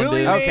Giant fan,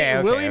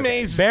 dude. Willie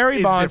Mays.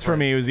 Barry Bonds for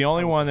me was the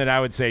only one that I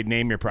would say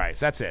name your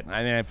price. That's it.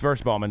 I mean,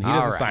 first Bowman, he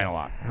doesn't sign a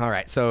lot. All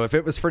right. So if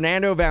it was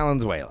Fernando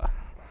Valenzuela,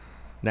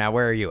 now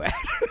where are you at?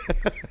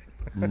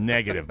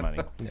 Negative money.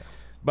 Yeah.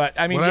 But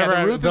I mean, whatever,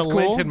 the Ruth is cool.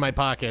 lint in my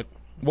pocket.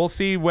 We'll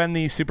see when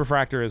the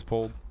superfractor is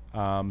pulled.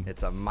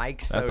 It's a Mike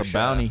Scioscia. That's a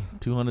bounty,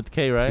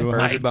 $200K, right?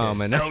 First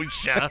Bowman.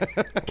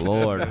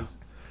 Lord.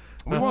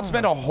 We won't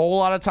spend a whole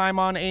lot of time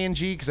on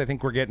A&G because I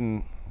think we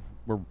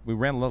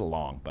ran a little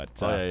long. But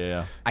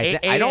yeah.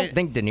 I don't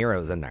think De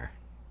Niro's in there.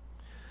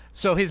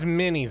 So his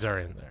minis are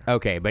in there.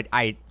 Okay, but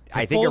I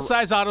think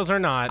full-size autos are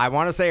not. I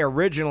want to say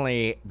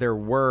originally there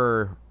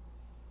were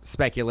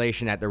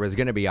speculation that there was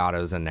going to be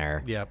autos in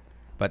there. Yep.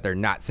 But they're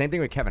not. Same thing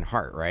with Kevin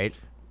Hart, right?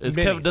 Does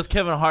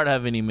Kevin Hart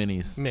have any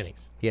minis?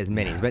 Minis. He has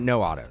minis, but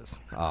no autos.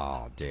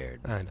 Oh, dude.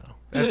 I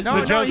know.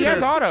 No, he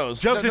has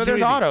autos.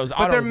 There's autos.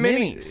 But they're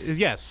minis.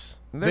 Yes.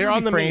 They're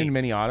on the framed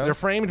mini autos. They're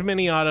framed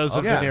mini autos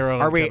of De Niro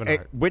and Are we Kevin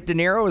Hart. with De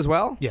Niro as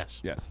well?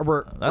 Yes.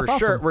 We're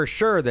awesome.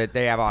 sure that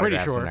they have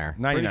autographs in there.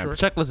 99%.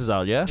 Checklist is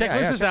out, yeah?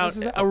 Checklist is out.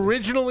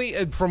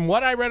 Originally, from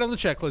what I read on the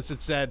checklist,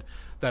 it said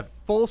that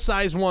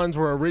full-size ones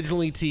were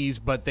originally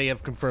teased, but they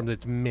have confirmed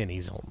it's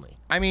minis only.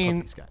 I mean,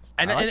 these guys.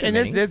 and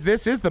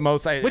this is the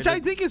most, which I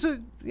think is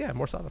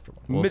more sought after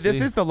one. This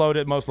is the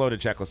most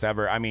loaded checklist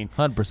ever. I mean,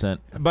 100%.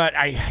 But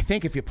I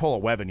think if you pull a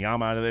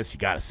Wembanyama out of this, you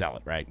got to sell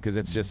it, right? Because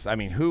it's just, I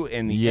mean, who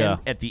in the end,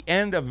 at the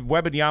end of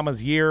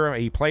Wembanyama's year,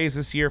 he plays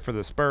this year for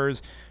the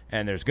Spurs,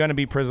 and there's going to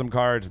be Prism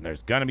cards, and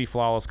there's going to be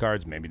flawless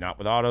cards, maybe not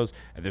with autos,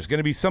 and there's going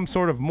to be some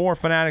sort of more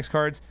Fanatics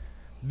cards.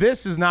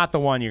 This is not the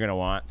one you're going to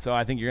want, so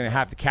I think you're going to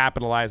have to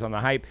capitalize on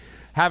the hype.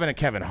 Having a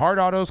Kevin Hart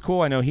auto is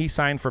cool. I know he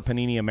signed for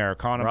Panini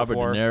Americana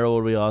before. Robert De Niro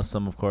would be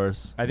awesome, of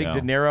course. I think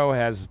De Niro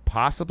has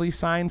possibly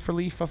signed for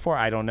Leaf before.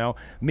 I don't know.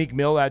 Meek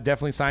Mill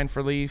definitely signed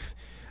for Leaf.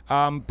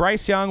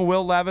 Bryce Young,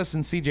 Will Levis,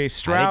 and C.J.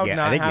 Stroud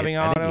not having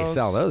autos. I think you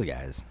sell those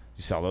guys.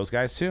 You sell those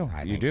guys too.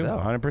 I you think do,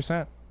 so.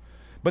 100%.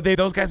 But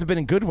those guys have been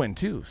in Goodwin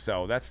too,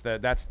 so that's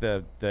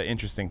the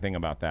interesting thing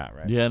about that,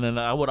 right? Yeah, and then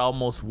I would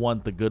almost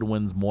want the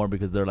Goodwins more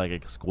because they're like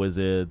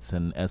exquisites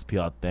and SP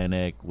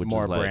authentic, which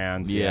more is like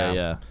brands.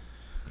 Yeah.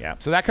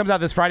 So that comes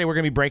out this Friday. We're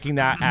going to be breaking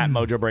that at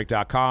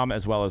mojobreak.com,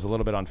 as well as a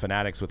little bit on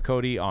Fanatics with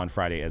Cody on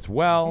Friday as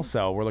well.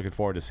 So we're looking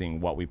forward to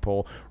seeing what we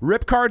pull.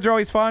 Rip cards are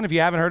always fun. If you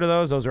haven't heard of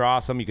those are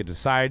awesome. You could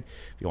decide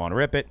if you want to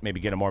rip it, maybe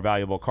get a more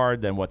valuable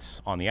card than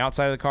what's on the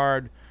outside of the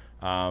card.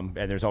 And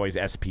there's always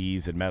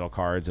SPs and metal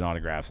cards and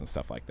autographs and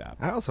stuff like that.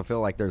 I also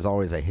feel like there's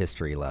always a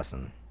history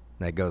lesson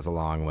that goes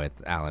along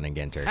with Allen and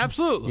Ginter.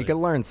 Absolutely. You can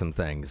learn some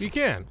things. You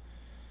can.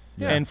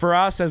 Yeah. And for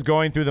us, as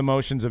going through the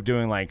motions of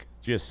doing like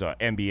just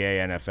NBA,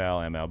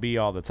 NFL, MLB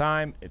all the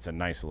time, it's a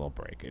nice little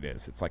break. It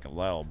is. It's like a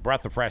little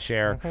breath of fresh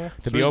air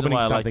to be opening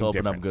something I like to open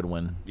different. up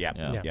Goodwin.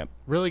 Yep.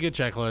 Really good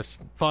checklist.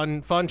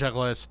 Fun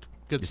checklist.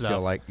 Good stuff.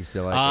 You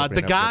still like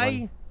the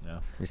guy. Yeah.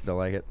 You still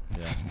like it?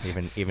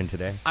 Yeah. even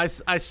today? I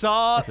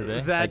saw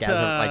that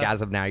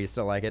as of now, you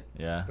still like it?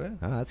 Yeah.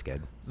 Oh, that's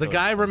good. The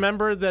guy,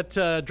 remember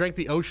that drank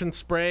the ocean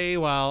spray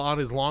while on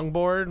his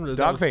longboard?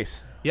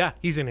 Dogface. Yeah,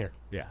 he's in here.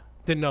 Yeah.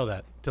 Didn't know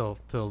that till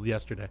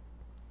yesterday.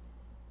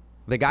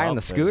 The guy on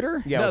the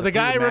scooter? Yeah. No, the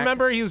guy.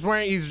 Remember, he was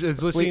wearing. He's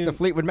listening. The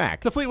Fleetwood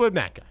Mac. The Fleetwood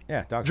Mac guy.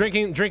 Yeah.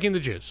 Dogface. Drinking the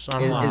juice.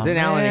 Is in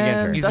Allen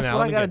and Ginter. That's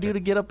what I got to do to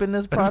get up in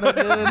this product,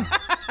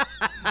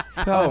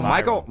 dude.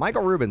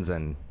 Michael Rubin's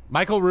in.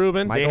 Michael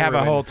Rubin. They have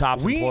a whole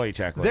tops employee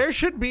checklist. There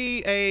should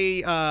be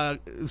a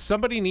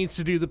somebody needs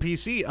to do the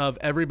PC of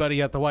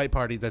everybody at the white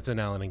party that's in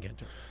Allen and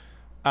Ginter.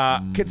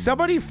 Could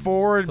somebody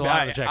forward?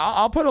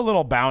 I'll put a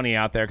little bounty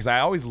out there because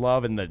I always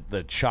love in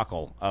the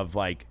chuckle of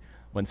like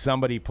when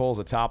somebody pulls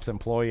a Tops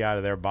employee out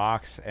of their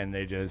box and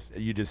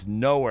you just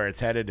know where it's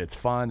headed. It's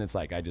fun. It's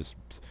like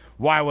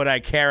why would I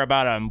care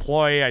about an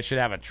employee? I should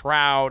have a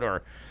Trout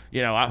or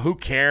who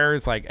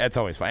cares? Like it's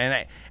always fun.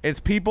 And it's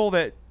people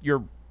that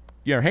you're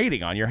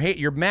hating on.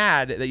 You're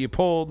mad that you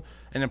pulled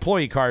an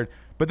employee card,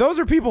 but those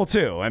are people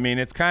too. I mean,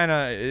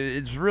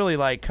 it's really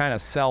like kind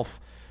of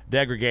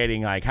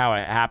self-degrading like how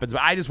it happens.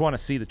 But I just want to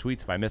see the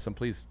tweets. If I miss them,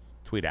 please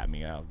tweet at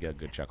me. I'll get a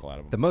good chuckle out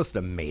of them. The most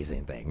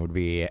amazing thing would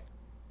be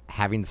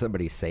having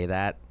somebody say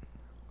that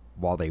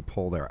while they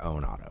pull their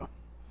own auto.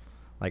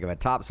 Like if a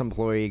Tops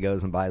employee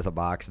goes and buys a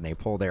box and they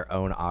pull their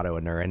own auto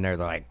and they're in there,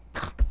 they're like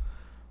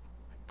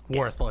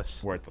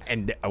worthless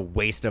and a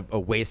waste of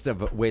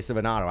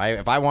an auto.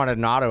 If I wanted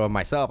an auto of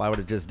myself, I would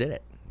have just did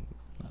it.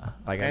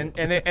 And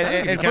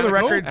for the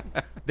record,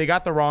 they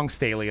got the wrong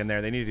Staley in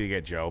there. They needed to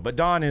get Joe, but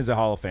Dawn is a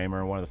Hall of Famer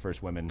and one of the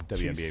first women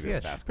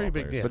WNBA basketball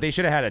players. Deal. But they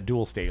should have had a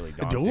dual Staley.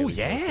 A dual,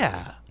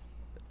 yeah.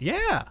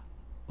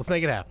 Let's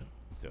make it happen.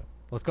 Let's do it.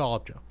 Let's call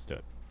up Joe. Let's do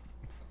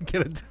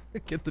it.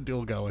 Get the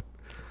duel going.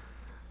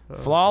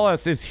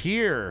 Flawless is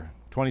here,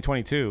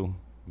 2022,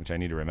 which I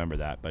need to remember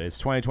that, but it's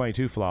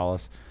 2022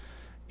 Flawless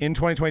in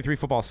 2023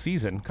 football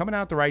season, coming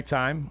out at the right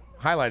time,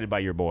 highlighted by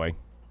your boy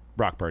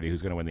Brock Purdy,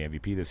 who's going to win the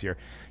MVP this year.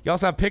 You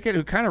also have Pickett,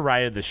 who kind of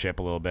righted the ship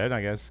a little bit.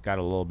 I guess got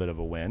a little bit of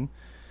a win.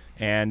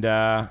 And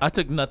I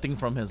took nothing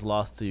from his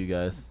loss to you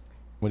guys.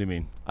 What do you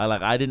mean?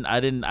 I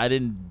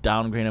didn't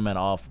downgrade him at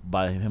all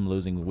by him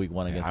losing week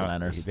 1 against the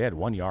Niners. They had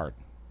 1 yard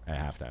at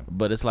halftime.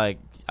 But it's like,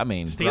 I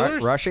mean,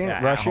 Steelers? rushing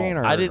or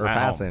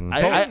passing.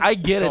 I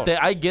get it.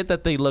 I get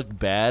that they looked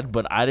bad,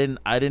 but I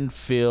didn't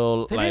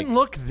feel they like didn't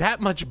look that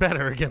much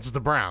better against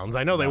the Browns.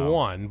 I know they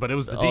won, but it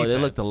was the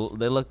defense.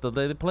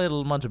 They played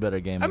a much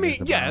better game. I mean,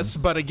 the yes, Browns.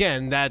 but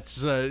again,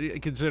 that's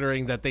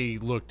considering that they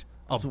looked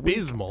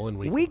abysmal in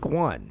week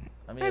 1.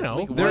 I mean, I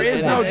know. There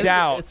is no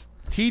doubt. It's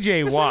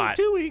T.J. Watt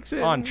 2 weeks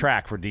in. on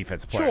track for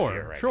defensive player of the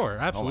year right now.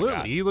 Absolutely. Oh my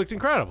God. He looked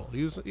incredible.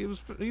 He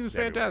was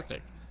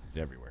fantastic. It's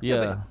everywhere.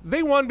 yeah.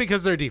 They won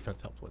because their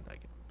defense helped win that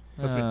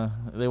game.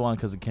 They won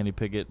because of Kenny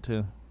Pickett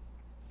too.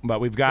 But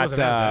we've wasn't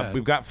that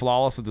bad. got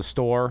Flawless at the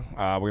store.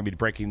 We're gonna be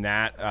breaking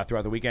that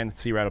throughout the weekend.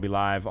 C-Rad will be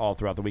live all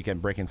throughout the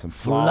weekend, breaking some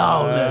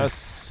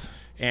Flawless.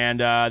 And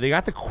they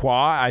got the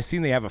quad. I've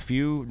seen they have a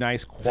few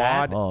nice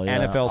quad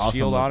NFL awesome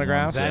Shield looking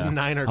autographs. ones. That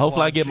Niner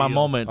Hopefully, I quad get my shield.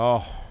 moment.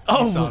 Oh,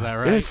 You saw that,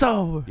 right? It's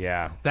over.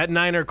 yeah. That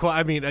Niner quad.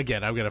 I mean,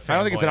 again, I'm gonna. I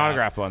don't think it's an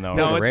autograph one though.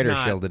 No, the it's Raiders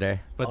not. shield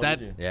today. But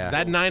did you?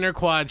 that Niner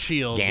quad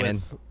shield. Gannon.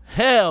 with-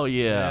 Hell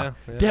yeah.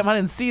 Yeah. Damn, I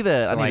didn't see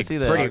that. So, I didn't like, see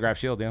that. autograph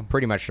Shield, yeah.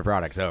 Pretty much the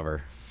product's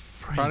over.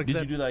 Product Did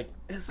set? you do like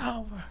it's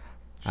over?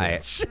 I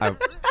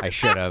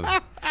should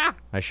have.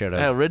 I should Hey,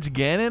 have. Rich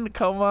Gannon,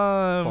 come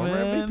on, Former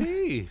man.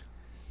 MVP.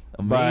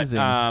 Amazing.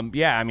 But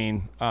yeah, I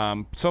mean,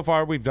 so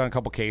far we've done a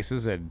couple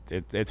cases and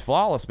it's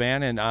flawless,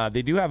 man. And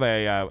they do have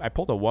I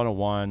pulled a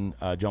 101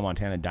 Joe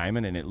Montana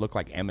diamond and it looked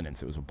like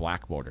Eminence. It was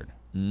black bordered.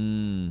 So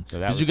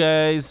that Did you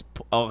guys?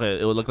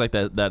 Okay, it would look like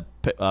that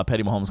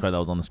Petty Mahomes card that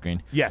was on the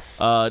screen. Yes.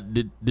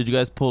 Did you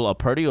guys pull a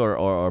Purdy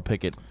or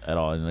Pickett at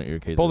all in your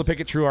cases? Pull the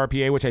Pickett True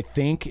RPA, which I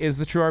think is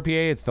the True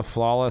RPA. It's the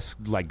flawless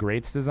like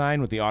greats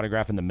design with the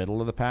autograph in the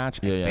middle of the patch.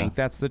 I think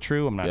that's the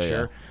True. I'm not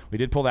sure. We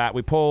did pull that.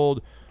 We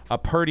pulled a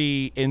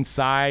Purdy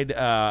inside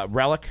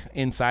relic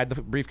inside the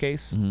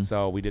briefcase.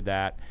 So we did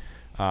that.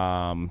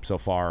 So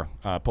far,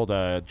 he pulled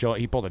a Joe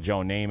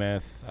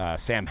Namath.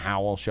 Sam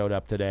Howell showed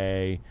up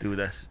today.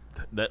 Dude,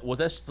 that was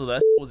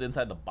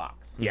inside the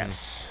box.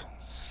 Yes.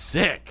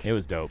 Sick. It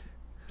was dope.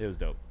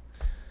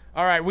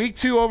 All right, week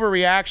 2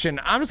 overreaction.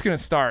 I'm just going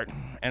to start,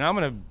 and I'm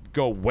going to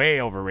go way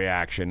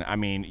overreaction. I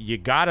mean, you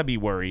got to be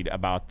worried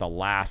about the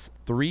last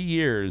 3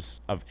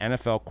 years of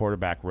NFL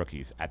quarterback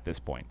rookies at this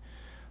point.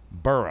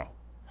 Burrow,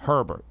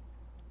 Herbert.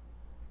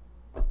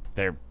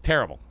 They're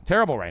terrible.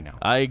 Terrible right now.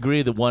 I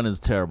agree that one is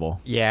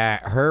terrible. Yeah,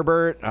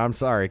 Herbert. I'm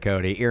sorry,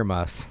 Cody.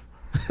 Earmuffs.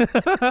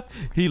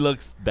 He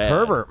looks bad.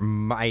 Herbert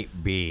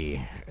might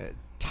be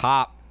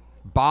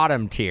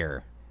bottom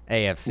tier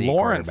AFC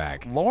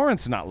quarterback.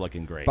 Lawrence not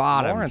looking great.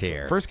 Bottom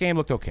tier. First game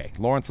looked okay.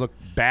 Lawrence looked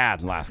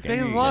bad last game.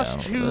 They lost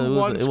it two was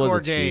one-score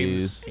a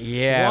cheese. games.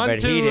 Yeah, One but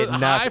to he did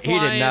nothing. He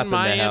did nothing to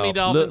Miami help.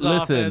 Dolphins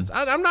Listen. offense.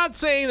 I'm not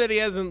saying that he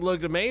hasn't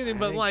looked amazing,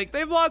 but like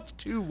they've lost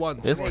 2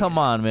 one-score. It's come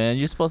on, man.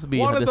 You're supposed to be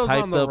One of this those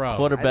on hyped the up road. I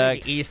quarterback.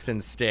 think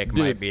Easton Stick Dude.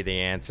 might be the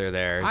answer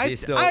there. Is he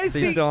still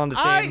think on the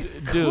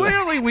team?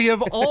 Clearly, we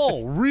have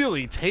all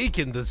really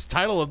taken this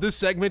title of this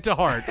segment to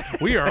heart.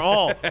 We are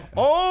all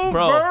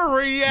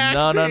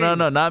overreacting.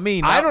 No, not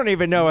me. I don't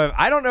even know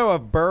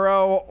if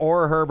Burrow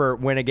or Herbert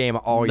win a game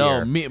all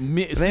year.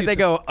 Me. I think they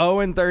go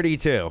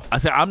 0-32. I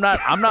said I'm not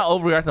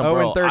overreacting,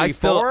 bro.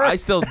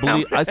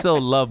 0-34? I still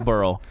love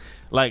Burrow.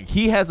 Like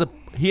he has a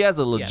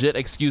legit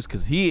excuse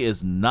because he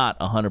is not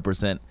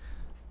 100%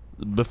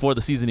 before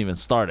the season even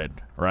started,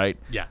 right?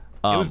 Yeah,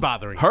 it was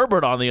bothering him.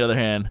 Herbert, on the other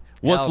hand,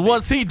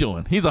 what's he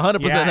doing? He's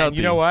 100% Yeah, and healthy.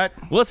 you know what?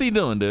 What's he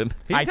doing, dude?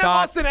 He I got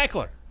thought- Austin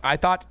Eckler. I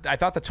thought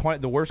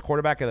the worst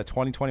quarterback of the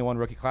 2021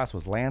 rookie class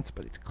was Lance,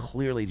 but it's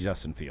clearly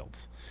Justin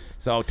Fields.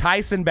 So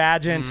Tyson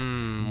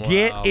Bagent,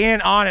 get in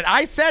on it.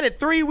 I said it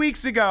 3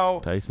 weeks ago.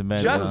 Tyson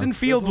Bagent. Justin This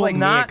Fields is will like me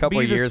not a couple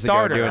be the years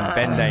starter. ago doing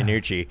Ben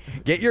DiNucci.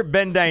 Get your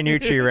Ben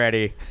DiNucci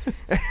ready.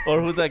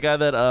 Or who's that guy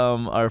that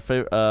our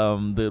favorite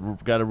the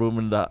guy that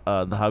rumored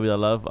the hobby I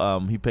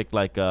love? He picked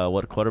like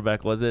what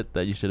quarterback was it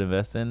that you should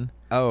invest in?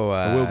 Oh,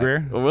 Will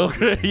Greer. Will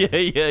Greer.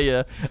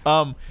 Yeah.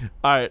 All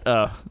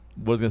right.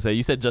 Was gonna say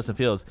you said Justin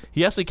Fields.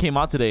 He actually came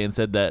out today and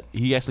said that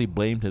he actually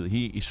blamed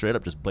he straight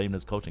up just blamed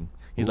his coaching.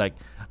 He's like,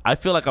 I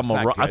feel like I'm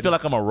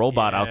a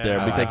robot out there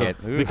Yeah,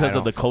 because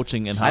of the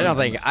coaching and how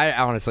I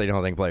honestly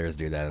don't think players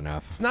do that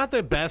enough. It's not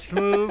the best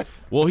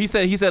move. Well, he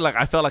said like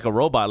I felt like a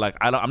robot. Like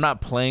I'm not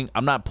playing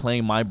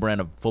my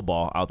brand of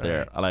football out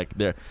there. Like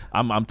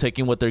I'm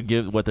taking what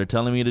they're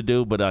telling me to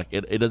do, but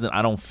it doesn't.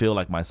 I don't feel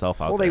like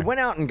myself out there. Well, they went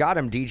out and got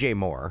him DJ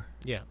Moore.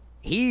 Yeah.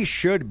 He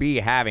should be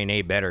having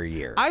a better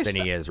year than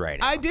he is right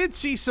now. I did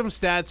see some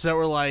stats that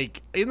were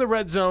like, in the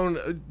red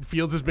zone,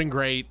 Fields has been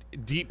great.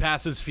 Deep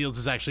passes, Fields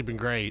has actually been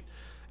great.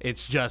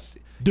 It's just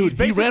Dude,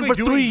 he ran for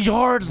 3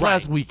 yards right.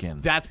 last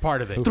weekend. That's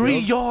part of it. 3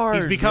 yards.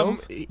 He's become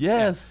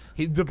yes.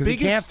 He, the Because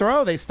biggest he can't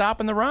throw. They stop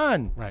in the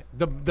run. right.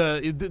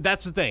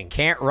 That's the thing.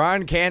 Can't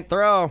run, can't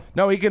throw.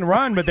 No, he can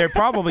run, but they're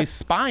probably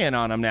spying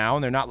on him now,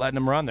 and they're not letting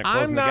him run. They're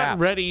closing I'm the gap. not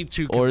ready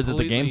to. Or is it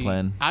the game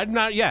plan? I'm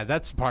not. Yeah,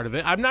 that's part of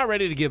it. I'm not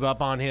ready to give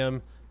up on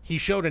him. He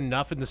showed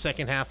enough in the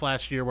second half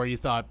last year where you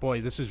thought,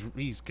 boy,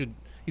 he's good.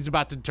 He's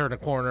about to turn a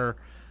corner.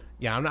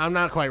 Yeah, I'm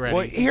not quite ready.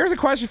 Well, here's a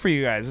question for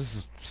you guys. This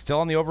is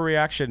still on the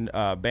overreaction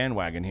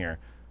bandwagon here.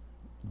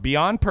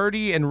 Beyond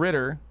Purdy and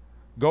Ritter,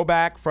 go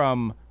back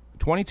from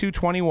 22,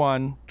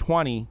 21,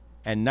 20,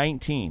 and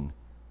 19.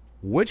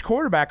 Which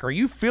quarterback are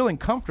you feeling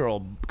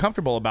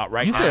comfortable about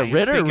right You now? said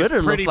Ritter?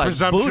 Ritter looks like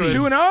booty.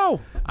 2-0.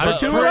 I'm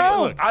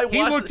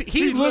 2-0.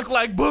 He looked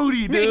like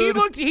booty,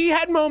 dude. He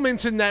had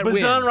moments in that But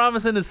win. John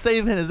Robinson is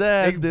saving his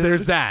ass, dude.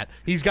 There's that.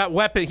 He's got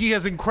weapon. He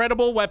has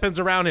incredible weapons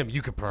around him.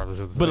 You could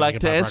probably. But like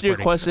to answer your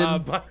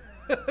question,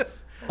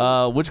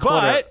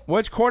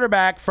 which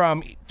quarterback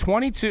from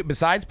 22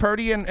 besides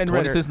Purdy and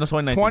Ritter? Since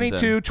 2019,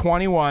 22,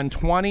 21,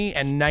 20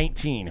 and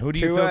 19. Who do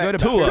you feel good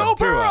about? Tua. Joe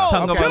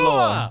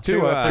Burrow,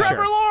 Tua, for Trevor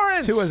sure.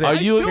 Lawrence. Tua's Are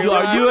in. you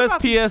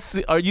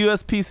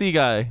USPC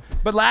guy?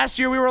 But last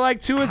year we were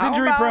like Tua's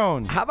injury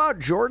prone. How about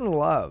Jordan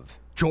Love?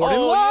 Jordan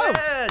Love,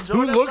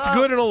 who looked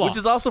good in a loss, which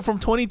is also from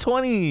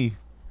 2020.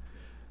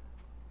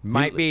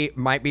 Might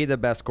be the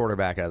best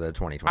quarterback out of the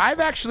 2020. I've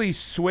actually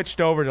switched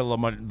over to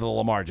the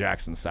Lamar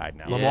Jackson side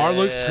now. Lamar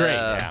looks great.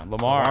 Yeah,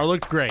 Lamar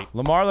looked great.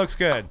 Lamar looks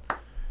good.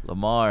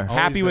 Lamar.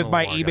 Happy with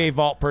my Lamar eBay guy.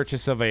 vault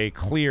purchase of a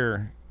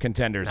clear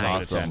Contenders Nice. 9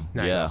 out of 10.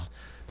 Nice. Yeah.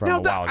 From a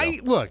while ago.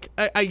 Look,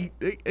 I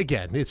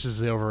again, this is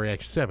the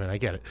overreaction 7. I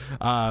get it,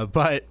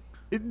 but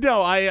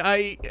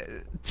no,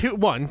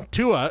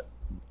 Tua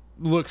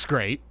looks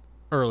great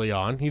early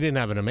on. He didn't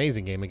have an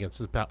amazing game against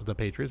the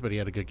Patriots, but he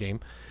had a good game.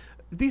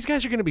 These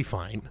guys are going to be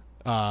fine.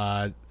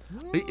 Well,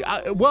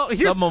 here's,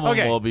 some of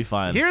them will be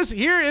fine. Here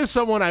is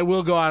someone I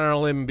will go out on a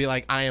limb and be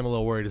like, I am a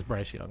little worried is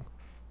Bryce Young.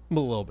 I'm a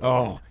little bit.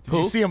 Oh, did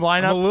you see him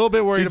line up? I'm a little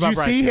bit worried about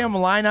Bryce Did you see Young.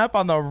 him line up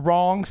on the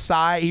wrong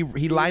side?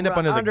 He lined up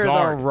under the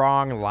guard. the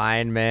wrong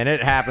lineman.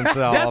 It happens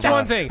to all That's of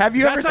one us. thing. Have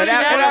you ever That's seen not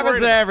even that? It what I'm happens worried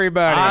to about.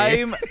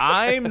 everybody.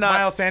 I'm not.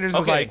 Miles Sanders is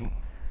okay. like,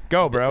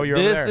 go, bro. You're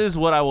over This there. is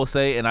what I will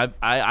say, and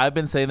I've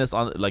been saying this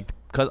on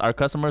our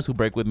customers who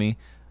break with me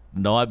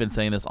know I've been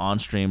saying this on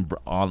stream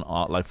on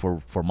like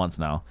for months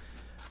now.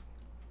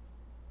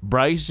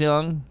 Bryce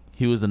Young,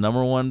 he was the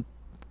number 1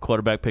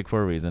 quarterback pick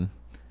for a reason.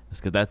 It's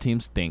because that team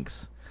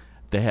stinks.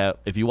 They have.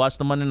 If you watch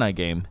the Monday night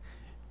game,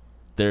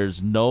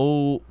 there's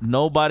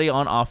nobody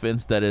on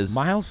offense that is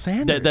Miles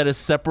Sanders that is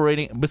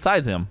separating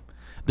besides him.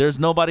 There's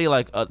nobody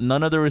like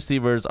none of the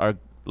receivers are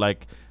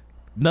like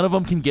none of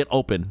them can get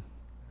open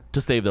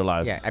to save their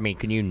lives. Yeah, I mean,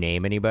 can you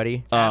name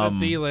anybody? Adam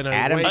Thielen,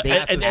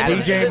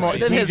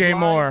 DJ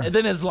Moore. And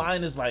then his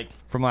line is like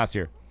from last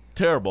year.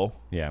 terrible,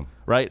 Yeah.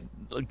 right?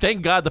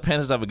 Thank God the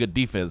Panthers have a good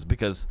defense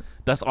because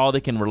that's all they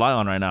can rely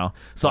on right now.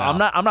 So Wow.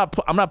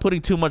 I'm not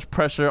putting too much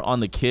pressure on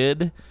the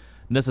kid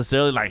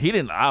necessarily. Like he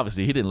didn't look good.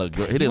 He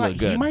didn't look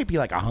good. He might be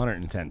like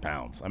 110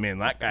 pounds. I mean,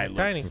 that guy looks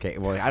tiny. Okay,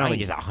 well, I don't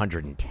think he's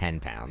 110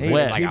 pounds. He-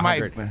 Like he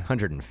 100, might-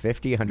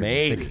 150,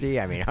 160.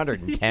 I mean,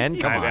 110.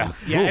 Come on.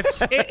 Yeah,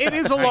 it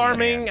is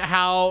alarming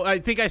how I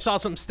think I saw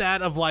some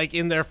stat of like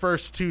in their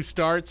first 2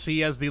 starts, he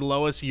has the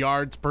lowest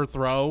yards per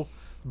throw,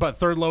 but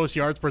 3rd lowest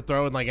yards per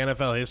throw in like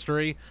NFL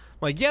history.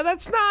 Like, yeah,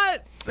 that's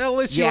not the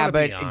list you Yeah, want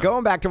to be but on.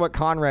 going back to what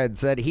Conrad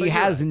said, he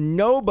has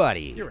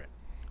nobody. You're right.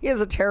 He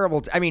has a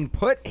terrible. I mean,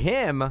 put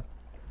him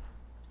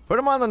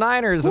on the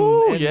Niners.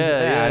 Ooh, and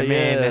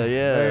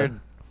yeah.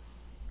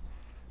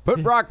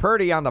 Put Brock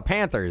Purdy on the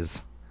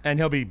Panthers. and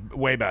he'll be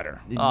way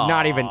better.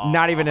 Not even in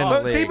the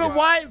But league. see, but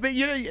why? But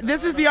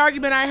this is the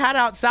argument I had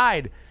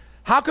outside.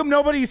 How come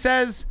nobody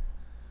says,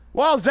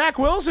 "Well, Zach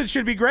Wilson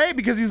should be great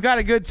because he's got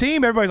a good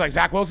team"? Everybody's like,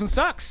 "Zach Wilson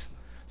sucks."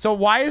 So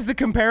why is the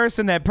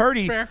comparison that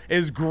Purdy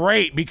is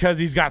great because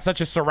he's got such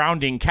a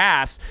surrounding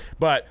cast,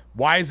 but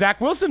why is Zach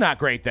Wilson not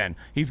great then?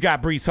 He's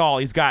got Breece Hall,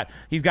 he's got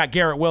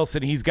Garrett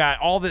Wilson, he's got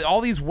all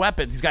these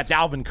weapons, he's got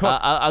Dalvin Cook.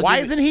 Why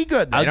isn't he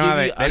good then?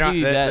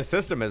 The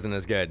system isn't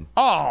as good.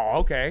 Oh,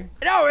 okay.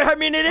 No, I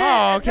mean it is.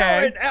 Oh,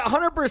 okay.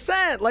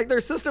 100%. Like their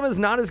system is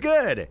not as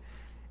good.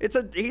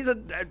 He's a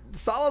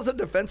solid as a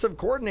defensive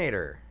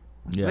coordinator.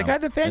 Yeah. They got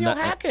Nathaniel And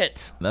that-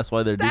 Hackett. That's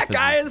why their That defense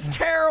guy is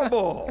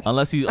terrible.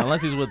 unless he's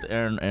with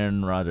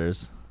Aaron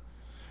Rodgers.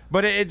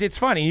 But it's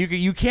funny.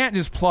 You can't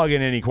just plug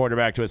in any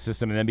quarterback to a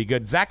system and then be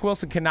good. Zach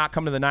Wilson cannot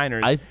come to the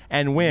Niners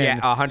and win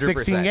 100%.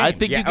 16 games. I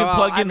think you can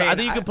plug in. I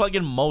think you I- can plug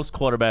in most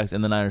quarterbacks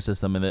in the Niners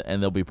system,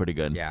 and they'll be pretty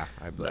good. Yeah,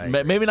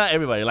 Maybe not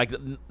everybody. Like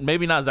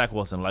maybe not Zach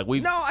Wilson. Like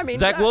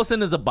Zach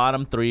Wilson is the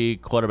bottom 3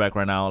 quarterback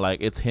right now. Like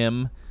it's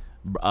him.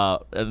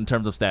 In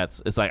terms of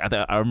stats, it's like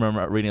I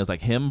remember reading it was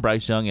like him,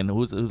 Bryce Young, and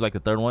who's like the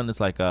third one? It's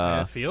like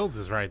Fields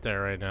is right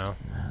there right now.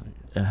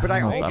 But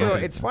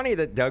it's funny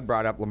that Doug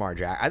brought up Lamar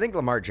Jackson. I think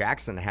Lamar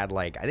Jackson had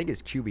I think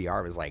his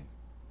QBR was like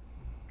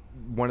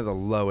one of the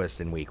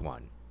lowest in week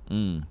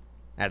 1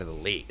 out of the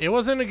league. It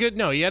wasn't a good.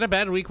 No, he had a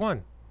bad week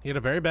 1. He had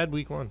a very bad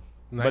week 1.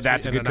 But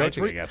that's a good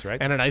coaching, I guess,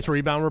 right? And a nice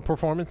rebound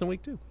performance in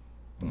week 2.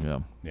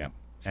 Yeah.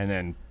 And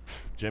then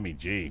Jimmy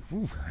G.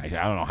 I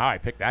don't know how I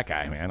picked that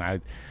guy, man.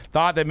 I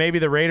thought that maybe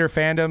the Raider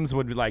fandoms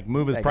would like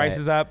move his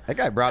prices up. That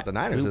guy brought the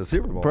Niners to the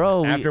Super Bowl.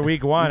 Bro, after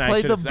week 1, we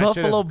played the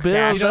Buffalo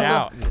Bills.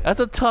 That's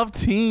a tough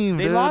team.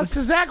 They dude. lost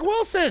to Zach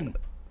Wilson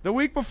the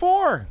week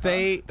before.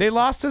 They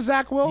lost to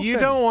Zach Wilson. You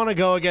don't want to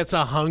go against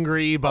a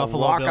hungry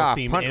Buffalo Bills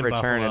team punt in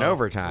return Buffalo. in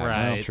overtime.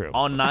 Right. No, true.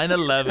 On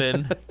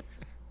 9/11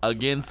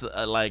 against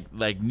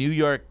like New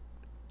York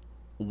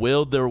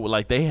willed their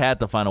they had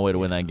to find a way to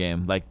win that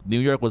game. Like New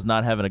York was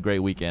not having a great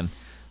weekend.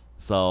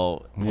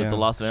 So with the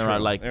loss of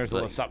Aaron, there's a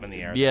little something in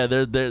the air. Yeah,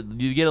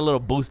 you get a little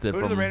boosted.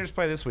 Who do the Raiders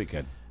play this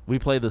weekend? We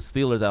play the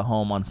Steelers at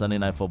home on Sunday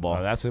Night Football.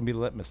 Oh, that's gonna be the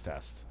litmus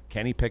test.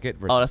 Kenny Pickett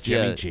versus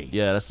Jimmy G.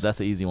 Yeah,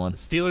 that's an easy one.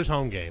 Steelers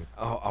home game.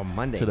 Oh, on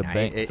Monday To the night.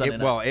 bank, Sunday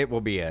night. It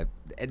will be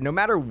no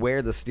matter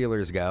where the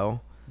Steelers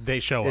go, They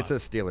show it's up. a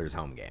Steelers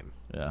home game.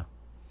 Yeah.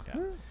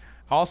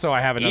 Also,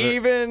 I have another.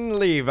 Even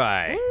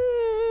Levi.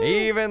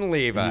 Ivan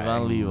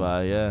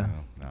Levi, yeah.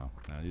 No,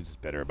 you're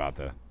just bitter about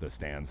the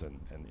stands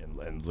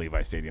and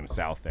Levi Stadium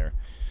South there.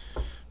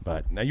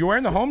 But now you're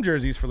wearing the home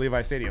jerseys for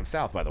Levi Stadium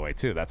South, by the way,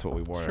 too. That's what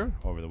we wore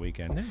over the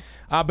weekend.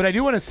 Yeah. But I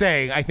do want to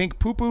say, I think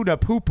Poo-Poo da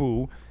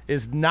Poo-Poo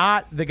is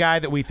not the guy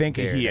that we think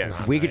he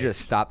is. We could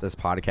just stop this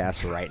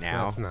podcast right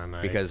now That's not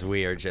nice. because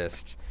we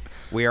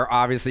are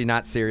obviously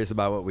not serious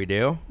about what we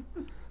do.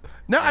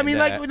 No, I mean,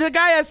 like, the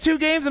guy has 2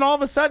 games, and all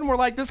of a sudden we're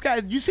like, this guy,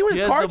 you see what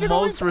his He cards has the are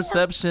going most for?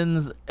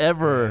 receptions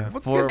ever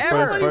for his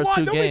first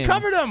 2 Nobody games.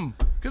 covered him.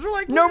 Because we're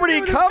like, Nobody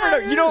we don't know who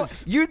covered this him. guy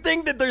is. You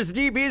think that there's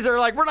DBs that are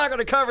like, we're not going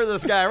to cover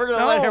this guy. We're going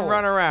to let him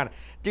run around.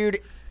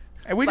 Dude.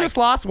 And we just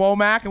lost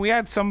Womack, and we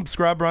had some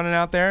scrub running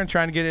out there and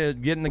trying to get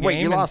in the game. Wait,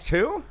 you and lost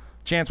who?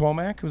 Chance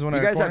Womack, who's one You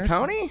of our guys have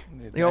corners. Tony?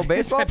 The old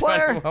baseball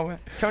player?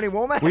 Tony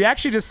Womack? We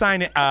actually just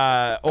signed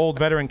old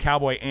veteran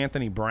cowboy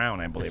Anthony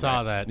Brown, I believe. I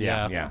saw that,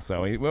 yeah. Yeah.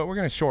 So we're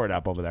going to shore it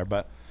up over there.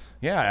 But,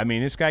 yeah, I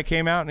mean, this guy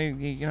came out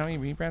and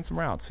he ran some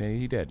routes.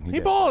 He did. He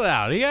balled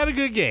out. He had a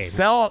good game.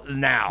 Sell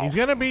now. He's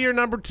going to be your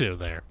number 2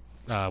 there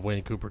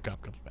when Cooper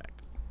Kupp comes back.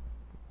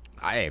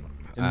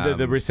 And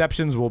the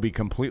receptions will be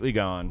completely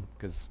gone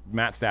because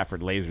Matt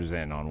Stafford lasers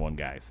in on one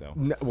guy. So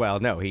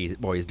No,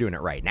 he's doing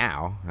it right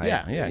now.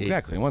 yeah,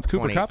 exactly. Once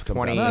Cooper Kupp comes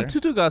out there.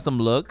 Tutu got some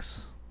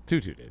looks.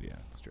 Tutu did, yeah,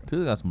 that's true.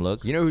 Tutu got some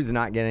looks. You know who's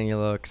not getting any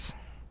looks?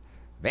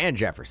 Van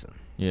Jefferson.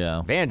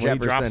 Yeah. Van Well, he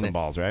Jefferson. dropped some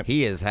balls, right?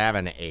 He is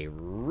having a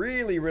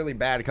really, really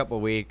bad couple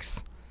of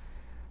weeks.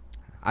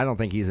 I don't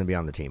think he's going to be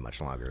on the team much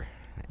longer.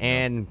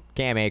 And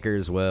Cam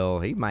Akers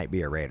he might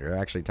be a Raider. They're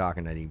actually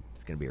talking that he's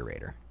going to be a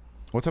Raider.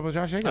 What's up with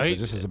Josh Jacobs?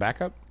 Just as a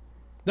backup?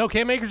 No,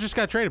 Cam Akers just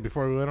got traded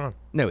before we went on.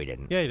 No, he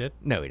didn't. Yeah, he did.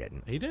 No, he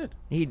didn't. He did.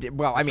 He did.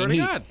 Well, I Swear mean,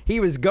 to God. he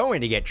was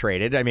going to get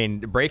traded. I mean,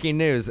 breaking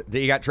news.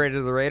 He got traded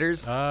to the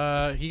Raiders?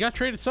 He got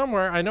traded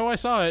somewhere. I know I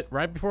saw it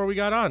right before we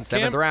got on.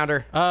 7th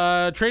rounder.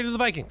 Traded to the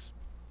Vikings.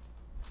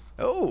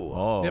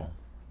 Oh. Yep.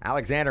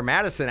 Alexander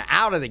Madison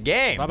out of the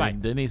game. Bye-bye.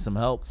 They need some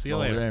help. See you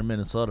over later. there in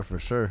Minnesota for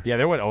sure. Yeah,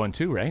 they're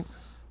 0-2, right?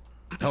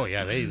 Oh,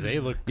 yeah, they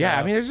look... Yeah,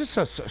 I mean, it's just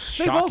so they've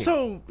shocking.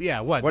 also...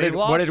 Yeah, what?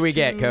 What did we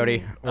get,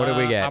 Cody? What did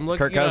we get? I'm looking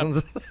Kirk it up.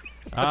 Cousins?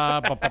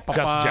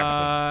 Justin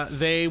Jefferson.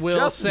 They will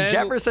Justin send...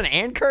 Jefferson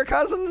and Kirk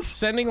Cousins?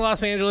 Sending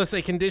Los Angeles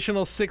a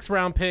conditional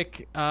 6th-round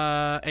pick,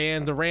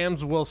 and the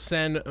Rams will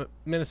send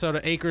Minnesota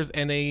Akers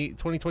and a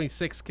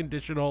 2026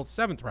 conditional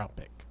 7th-round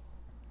pick.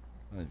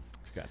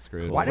 Got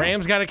screwed. Why don't-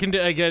 Rams got a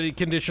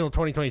conditional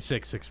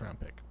 2026 6th-round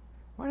pick.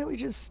 Why don't we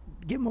just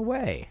give him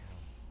away?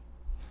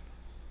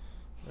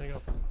 There you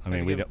go. I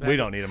mean, we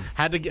don't need him.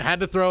 Had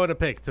to throw in a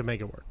pick to make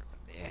it work.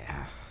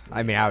 Yeah.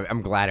 I mean,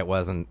 I'm glad it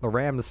wasn't. The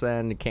Rams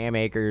send Cam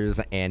Akers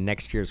and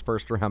next year's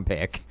 1st-round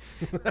pick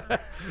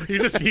You're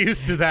just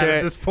used to that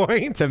at this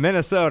point. to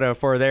Minnesota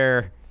for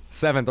their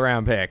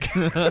 7th-round pick.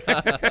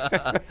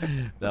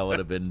 That would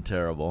have been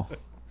terrible.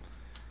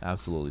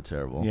 Absolutely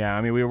terrible. Yeah,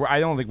 I mean, I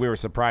don't think we were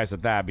surprised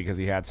at that because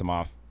he had some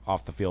off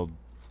the field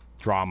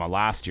drama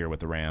last year with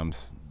the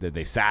Rams.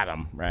 They sat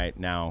him right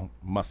now.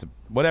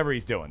 Whatever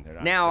he's doing,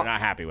 they're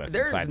not happy with.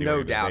 There's inside the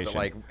no doubt that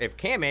organization. if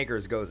Cam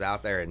Akers goes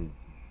out there and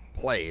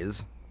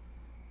plays,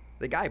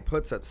 the guy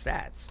puts up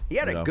stats. He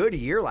had a good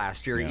year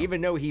last year,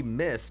 even though he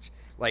missed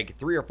like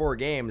 3 or 4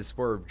 games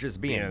for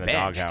just being in the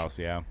benched. doghouse.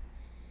 Yeah.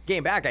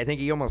 Game back, I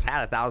think he almost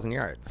had 1,000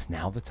 yards.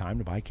 Now the time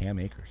to buy Cam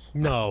Akers.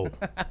 No.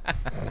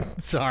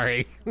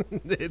 Sorry.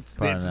 It's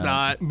Probably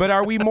not. But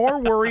are we more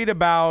worried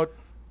about?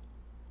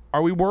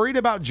 Are we worried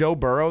about Joe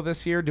Burrow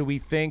this year? Do we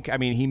think? I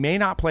mean, he may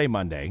not play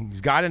Monday. He's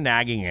got a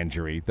nagging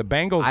injury. The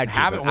Bengals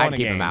haven't won a game. I'd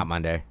keep him out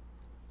Monday.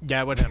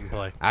 Yeah, I wouldn't have him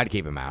play. I'd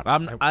keep him out.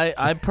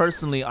 I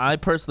personally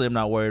am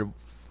not worried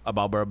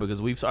about Burrow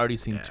because we've already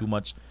seen too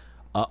much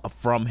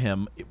from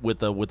him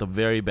with a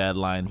very bad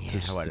line.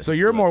 So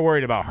you're more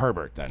worried about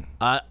Herbert then?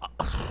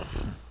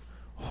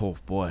 Oh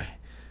boy.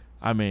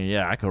 I mean,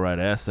 yeah, I could write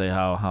an essay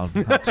how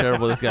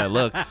terrible this guy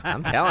looks.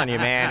 I'm telling you,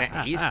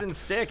 man, Easton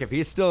Stick, if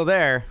he's still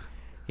there,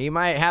 he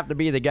might have to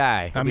be the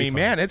guy. I mean,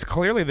 man, it's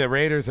clearly the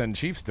Raiders and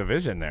Chiefs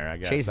division there, I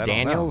guess. Chase I don't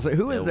Daniels, know.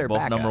 who is their both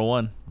backup? number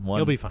one.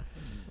 He'll be fine.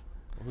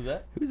 Who's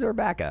that? Who's their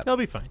backup? They'll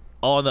be fine.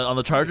 Oh, on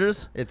the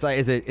Chargers? It's like,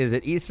 is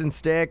it Easton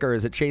Stick or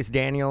is it Chase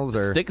Daniels?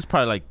 Or Stick is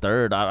probably like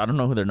third. I don't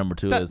know who their number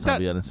 2 is, to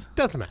be honest.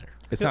 Doesn't matter.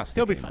 It's not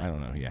He'll be sticking. fine. I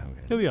don't know. Yeah.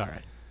 Okay. He'll be all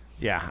right.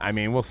 Yeah, I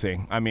mean, we'll see.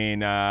 I mean,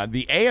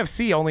 the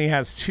AFC only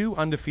has 2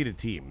 undefeated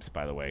teams,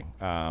 by the way,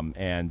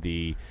 and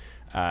the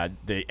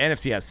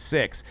NFC has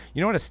 6. You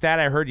know what a stat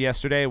I heard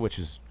yesterday, which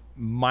is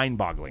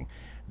mind-boggling?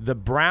 The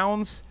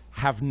Browns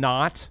have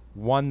not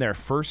won their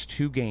first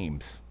 2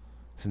 games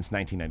since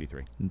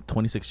 1993.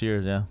 26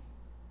 years, yeah.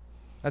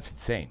 That's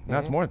insane. No,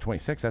 that's more than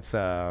 26. That's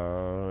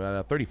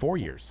 34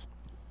 years.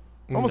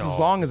 Almost as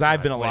long as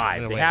I've been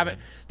alive.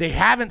 They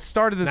haven't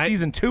started the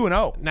season 2-0.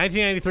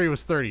 1993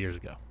 was 30 years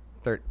ago.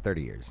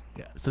 30 years.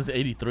 Yeah. Since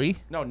 83?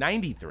 No,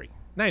 93.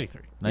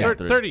 93.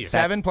 93. 30 years.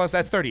 7 plus,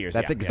 that's 30 years.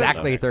 That's Yeah.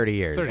 exactly 30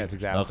 years. That's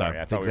exactly. Okay. Sorry,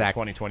 I thought we were Exact-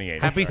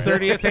 2028. Happy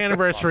 30th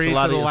anniversary to the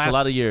It's last a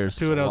lot of years.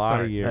 2-0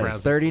 start. That's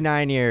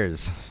 39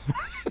 years.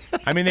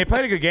 I mean, they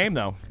played a good game,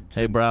 though.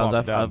 Hey, Browns,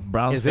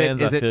 Browns Is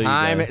fans, it I feel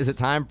time? you guys. Is it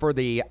time for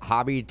the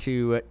hobby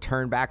to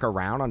turn back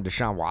around on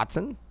Deshaun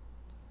Watson?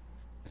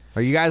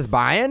 Are you guys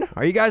buying?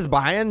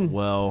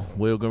 Well,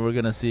 we're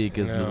gonna see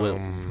because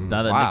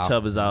now that Nick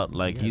Chubb is out,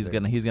 like he's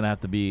gonna have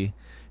to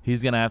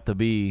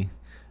be,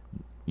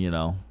 you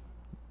know,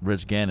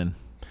 Rich Gannon.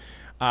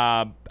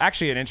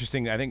 Actually, an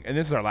interesting, I think, and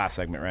this is our last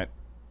segment, right?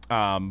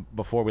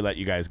 Before we let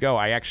you guys go,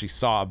 I actually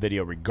saw a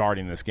video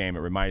regarding this game. It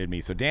reminded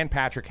me. So Dan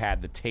Patrick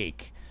had the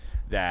take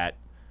that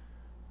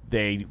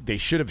they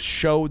should have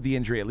showed the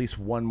injury at least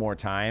one more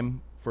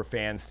time for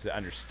fans to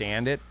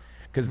understand it,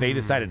 because they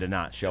decided to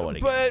not show it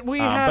again.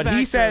 But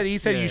he said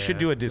you should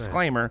do a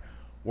disclaimer.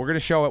 We're going to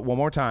show it one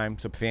more time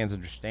so fans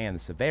understand the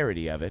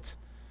severity of it,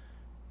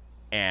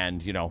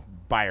 and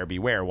buyer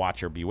beware,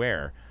 watcher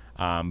beware.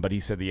 But he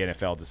said the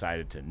NFL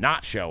decided to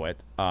not show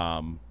it.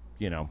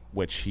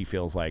 Which he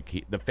feels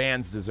like the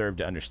fans deserve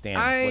to understand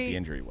what the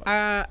injury was.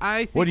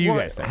 I think what do you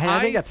guys think? I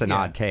think that's an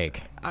odd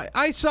take.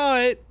 I saw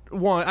it.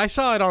 I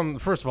saw it on.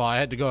 First of all, I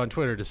had to go on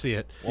Twitter to see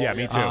it. Yeah,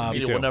 me too.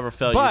 It will never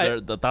fail But-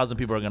 you. The 1,000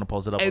 people are going to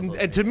post it up.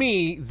 And to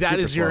me, that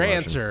Super is your slow motion.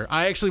 answer.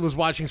 I actually was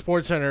watching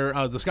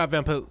SportsCenter, the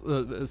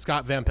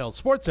Scott Van Pelt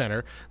Sports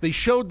Center. They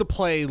showed the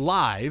play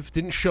live,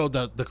 didn't show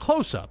the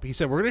close up. He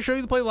said, "We're going to show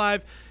you the play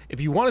live.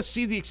 If you want to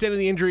see the extent of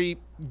the injury,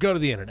 go to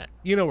the internet.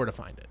 You know where to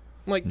find it."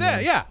 I'm like,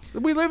 yeah.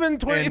 We live in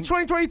it's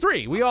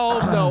 2023. We all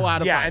know how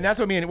to. Yeah, find and that's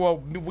what I mean. Well,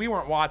 we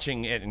weren't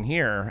watching it in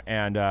here,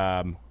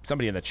 and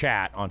somebody in the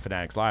chat on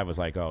Fanatics Live was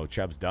like, "Oh,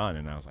 Chubb's done,"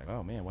 and I was like,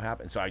 "Oh man, what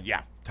happened?" So I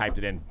typed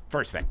it in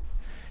first thing.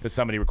 It was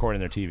somebody recording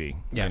their TV.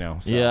 Yeah.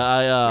 So.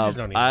 Yeah, just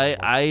don't need it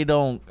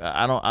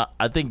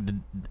I think the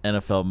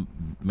NFL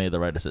made the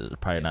right decision,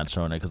 probably not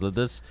showing it because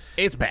this.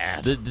 It's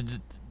bad.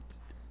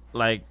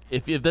 Like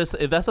if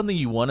that's something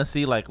you want to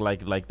see, like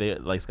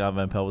Scott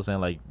Van Pelt was saying,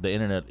 like the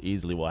internet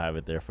easily will have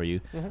it there for you.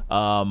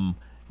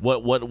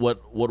 What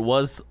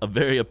was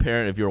very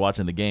apparent if you were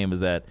watching the game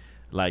is that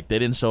like they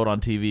didn't show it on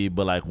TV,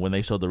 but like when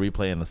they showed the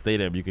replay in the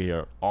stadium, you could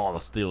hear all the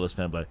Steelers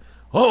fans like,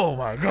 "Oh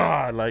my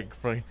God!"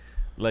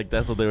 Like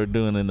that's what they were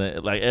doing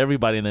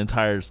everybody in the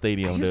entire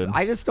stadium, dude.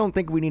 I just don't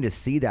think we need to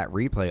see that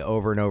replay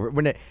over and over.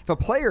 If a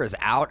player is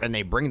out and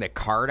they bring the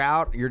card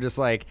out, you're just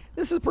like,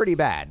 this is pretty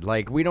bad.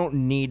 Like, we don't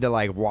need to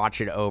like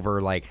watch it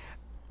over. Like,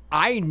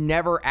 I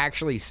never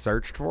actually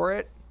searched for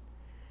it,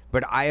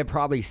 but I have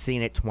probably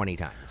seen it 20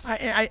 times.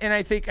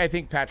 I think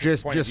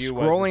Patrick's point of view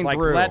scrolling was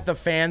through. Let the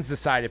fans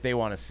decide if they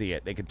want to see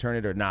it. They can turn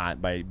it or not.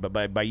 By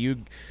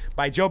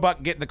Joe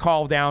Buck getting the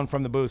call down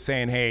from the booth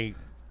saying, "Hey,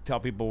 tell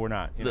people we're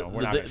not."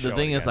 We're not. The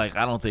thing is, like,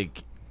 I don't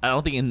think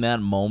in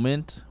that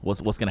moment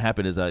what's going to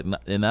happen is that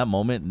in that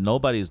moment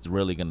nobody's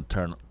really going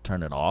to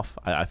turn it off.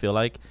 I feel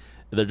like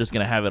they're just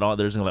going to have it on.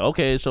 They're just going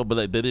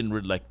to they didn't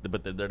really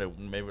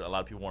maybe a lot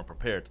of people weren't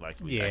prepared to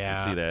actually see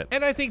that.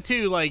 And I think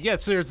too,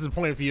 yes, there's the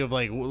point of view of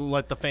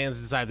let the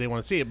fans decide they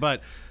want to see it,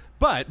 but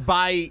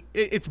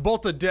it's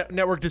both a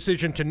network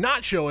decision to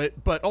not show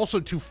it, but also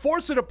to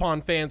force it upon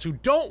fans who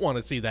don't want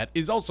to see that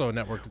is also a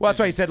network decision. Well, that's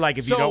why he said,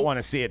 if you don't want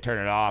to see it, turn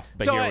it off.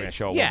 But here we're going to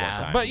show it one more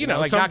time.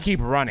 But not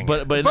keep running.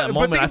 But in that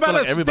moment, I feel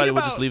like everybody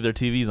would just leave their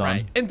TVs on.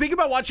 Right. And think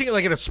about watching it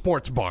like at a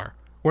sports bar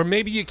where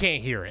maybe you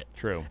can't hear it.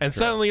 True. And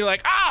suddenly you're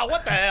like,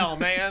 what the hell,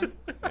 man?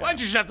 Why'd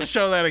you have to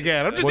show that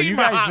again? I'm just eating you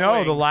my guys hot know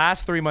wings. the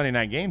last 3 Monday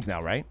night games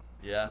now, right?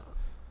 Yeah.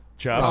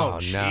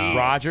 Chubb, no.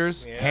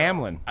 Rogers,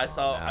 Hamlin. I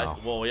saw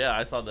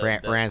the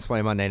Rams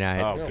play Monday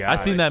night. Oh, God. I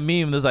seen that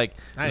meme. There's didn't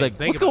think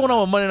what's about going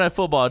on with Monday Night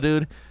Football,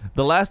 dude?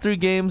 The last 3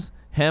 games,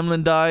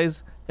 Hamlin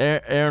dies.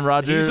 Aaron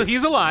Rodgers.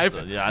 He's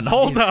alive. Yeah, I know.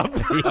 Hold up.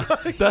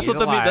 That's what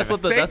the meme. That's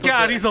what the. Thank That's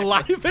God what the, he's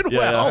alive and Yeah,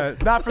 well. yeah.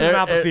 Not from the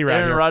mouth to see right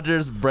Aaron here.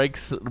 Rodgers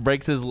breaks his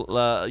breaks his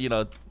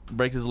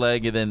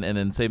leg, and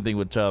then same thing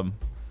with Chubb.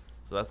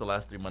 So that's the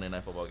last 3 Monday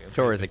Night Football games.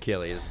 Tore his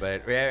Achilles,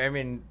 but I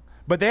mean,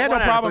 But they had no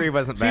 1 out of problem. 3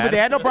 wasn't See, bad. but they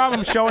had no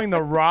problem showing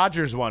the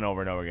Rogers one over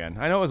and over again.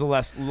 I know it was a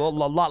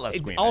lot less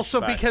squeamish.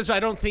 Also, but- because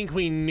I don't think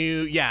we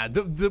knew. Yeah,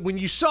 when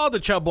you saw the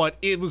Chubb one,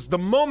 it was the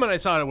moment I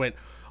saw it. I went,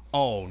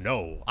 Oh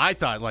no! I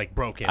thought like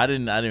broken. I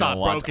didn't even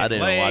watch. I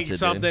didn't watch it.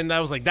 Something. I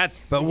was like, that's.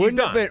 But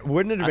wouldn't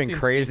it have been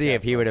crazy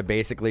if he that, would have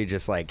basically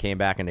just like came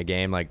back in the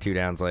game like 2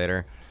 downs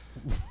later?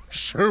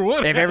 Sure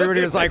would. If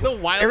everybody was like,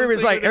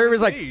 everybody's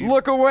like,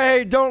 look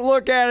away, don't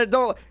look at it,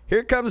 don't.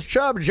 Here comes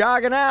Chubb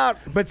jogging out.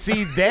 But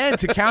see, then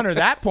to counter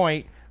that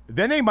point,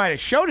 then they might have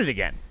showed it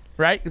again.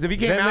 Right? Because if he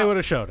came out, they would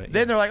have showed it.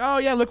 Then they're like, "Oh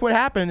yeah, look what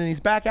happened," and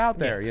he's back out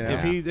there. You know,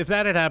 if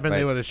that had happened,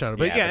 they would have shown it.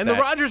 But and the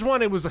Rodgers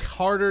one, it was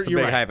harder. It's a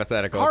big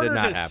hypothetical. It did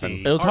not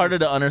happen. It was harder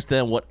to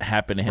understand what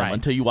happened to him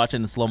until you watch it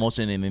in slow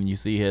motion and then you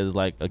see his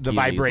like Achilles, the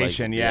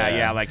vibration.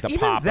 Like, like the even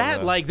pop.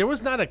 That like there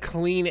was not a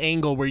clean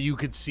angle where you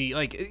could see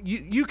like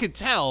you could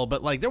tell,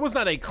 but like there was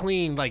not a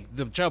clean like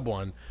the Chubb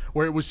one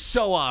where it was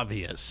so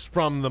obvious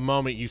from the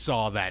moment you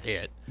saw that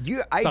hit.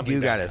 I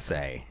do gotta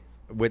say,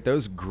 with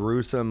those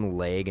gruesome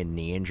leg and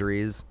knee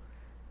injuries.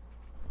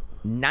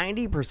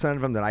 90%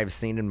 of them that I've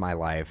seen in my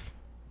life,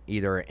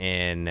 either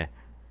in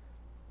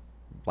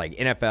like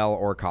NFL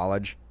or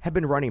college, have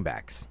been running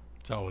backs.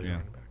 It's always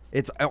running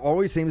backs. It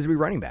always seems to be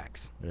running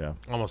backs. Yeah,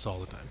 almost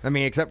all the time. I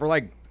mean, except for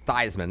like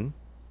Theismann.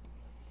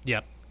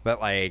 Yep.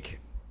 But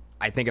like,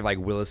 I think of like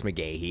Willis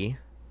McGahee.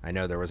 I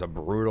know there was a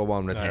brutal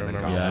one with him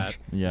in college.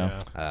 Yeah.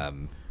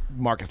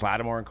 Marcus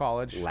Lattimore in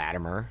college.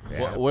 Latimer.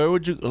 Yeah. Where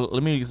would you?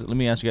 Let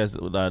me ask you guys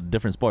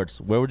different sports.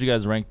 Where would you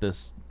guys rank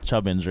this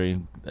Chubb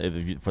injury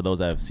for those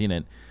that have seen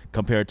it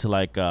compared to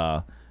like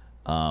when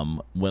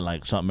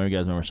like Sean? Remember you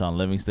guys remember Sean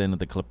Livingston at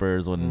the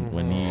Clippers when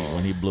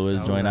he blew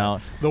his joint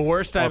out? The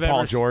worst I've ever.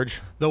 Paul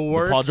George. The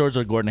worst. Paul George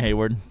or Gordon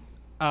Hayward?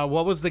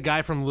 What was the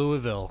guy from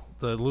Louisville?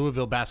 The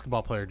Louisville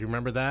basketball player. Do you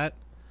remember that?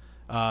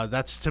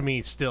 That's to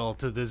me still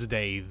to this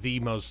day the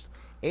most.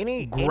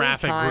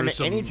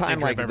 Anytime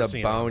like the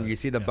bone, you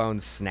see the bone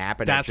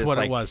snap, and that's just what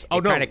like, it was.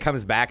 It kind of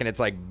comes back, and it's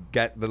like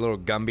got the little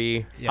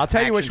Gumby. I'll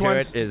tell you which one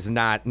is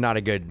not a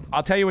good.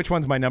 I'll tell you which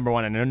one's my number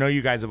one, and I know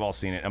you guys have all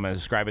seen it. I'm going to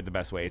describe it the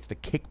best way. It's the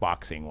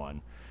kickboxing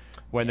one,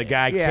 when the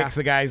guy kicks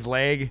the guy's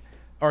leg,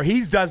 or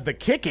he does the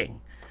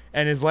kicking.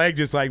 And his leg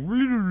just like,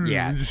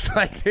 just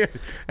like, dude.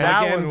 And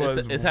that again, one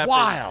was it's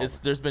wild.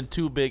 There's been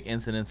 2 big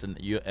incidents in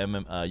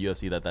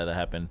UFC that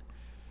happened.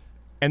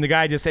 And the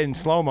guy just in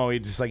slow-mo, he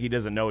just like he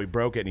doesn't know he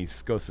broke it, and he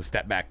just goes to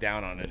step back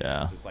down on it.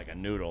 Yeah. It's just like a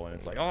noodle, and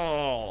it's like,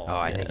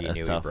 I think he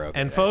knew he broke it.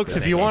 And folks,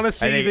 if you want to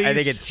see these, I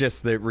think it's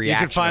just the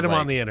reaction. You can find them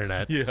on the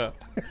internet. Yeah.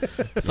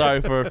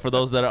 Sorry for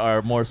those that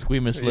are more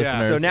squeamish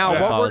listeners. So now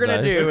what we're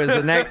gonna do is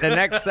the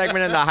next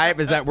segment in the hype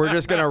is that we're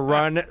just gonna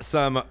run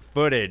some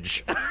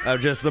footage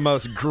of just the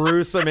most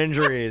gruesome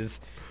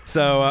injuries.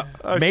 So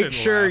make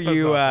sure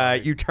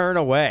you turn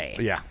away.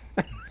 Yeah.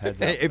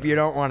 If you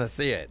don't want to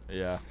see it.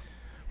 Yeah.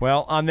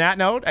 Well, on that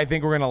note, I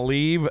think we're going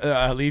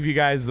to leave you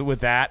guys with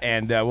that,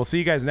 and we'll see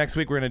you guys next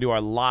week. We're going to do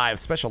our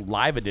special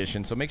live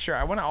edition, so make sure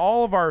I want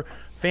all of our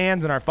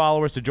fans and our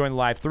followers to join the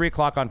live 3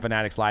 o'clock on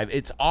Fanatics Live.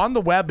 It's on the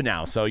web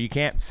now, so you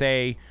can't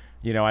say,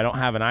 I don't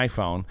have an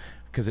iPhone,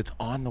 because it's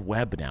on the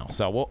web now.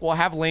 So we'll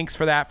have links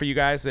for that for you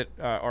guys that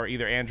are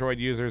either Android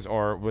users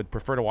or would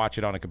prefer to watch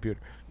it on a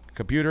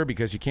computer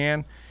because you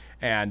can.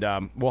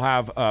 And we'll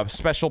have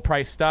special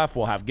price stuff.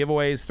 We'll have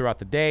giveaways throughout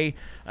the day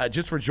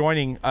just for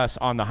joining us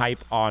on the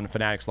hype on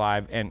Fanatics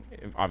Live. And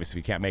obviously,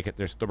 if you can't make it,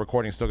 the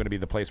recording's still going to be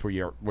the place where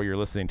you're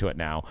listening to it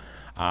now.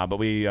 But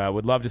we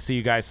would love to see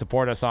you guys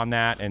support us on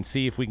that and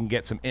see if we can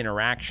get some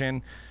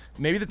interaction.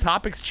 Maybe the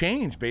topics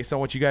change based on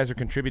what you guys are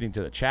contributing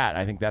to the chat.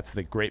 I think that's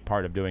the great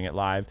part of doing it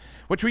live,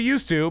 which we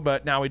used to,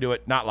 but now we do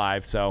it not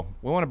live. So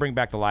we want to bring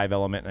back the live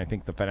element, and I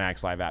think the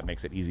Fanatics Live app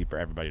makes it easy for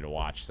everybody to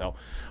watch. So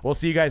we'll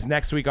see you guys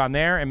next week on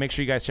there, and make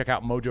sure you guys check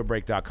out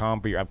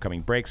mojobreak.com for your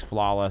upcoming breaks.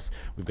 Flawless.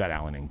 We've got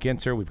Allen and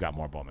Ginter. We've got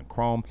more Bowman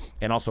Chrome,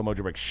 and also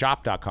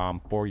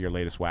mojobreakshop.com for your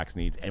latest wax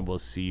needs. And we'll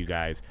see you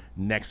guys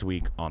next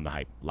week on the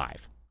Hype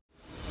Live.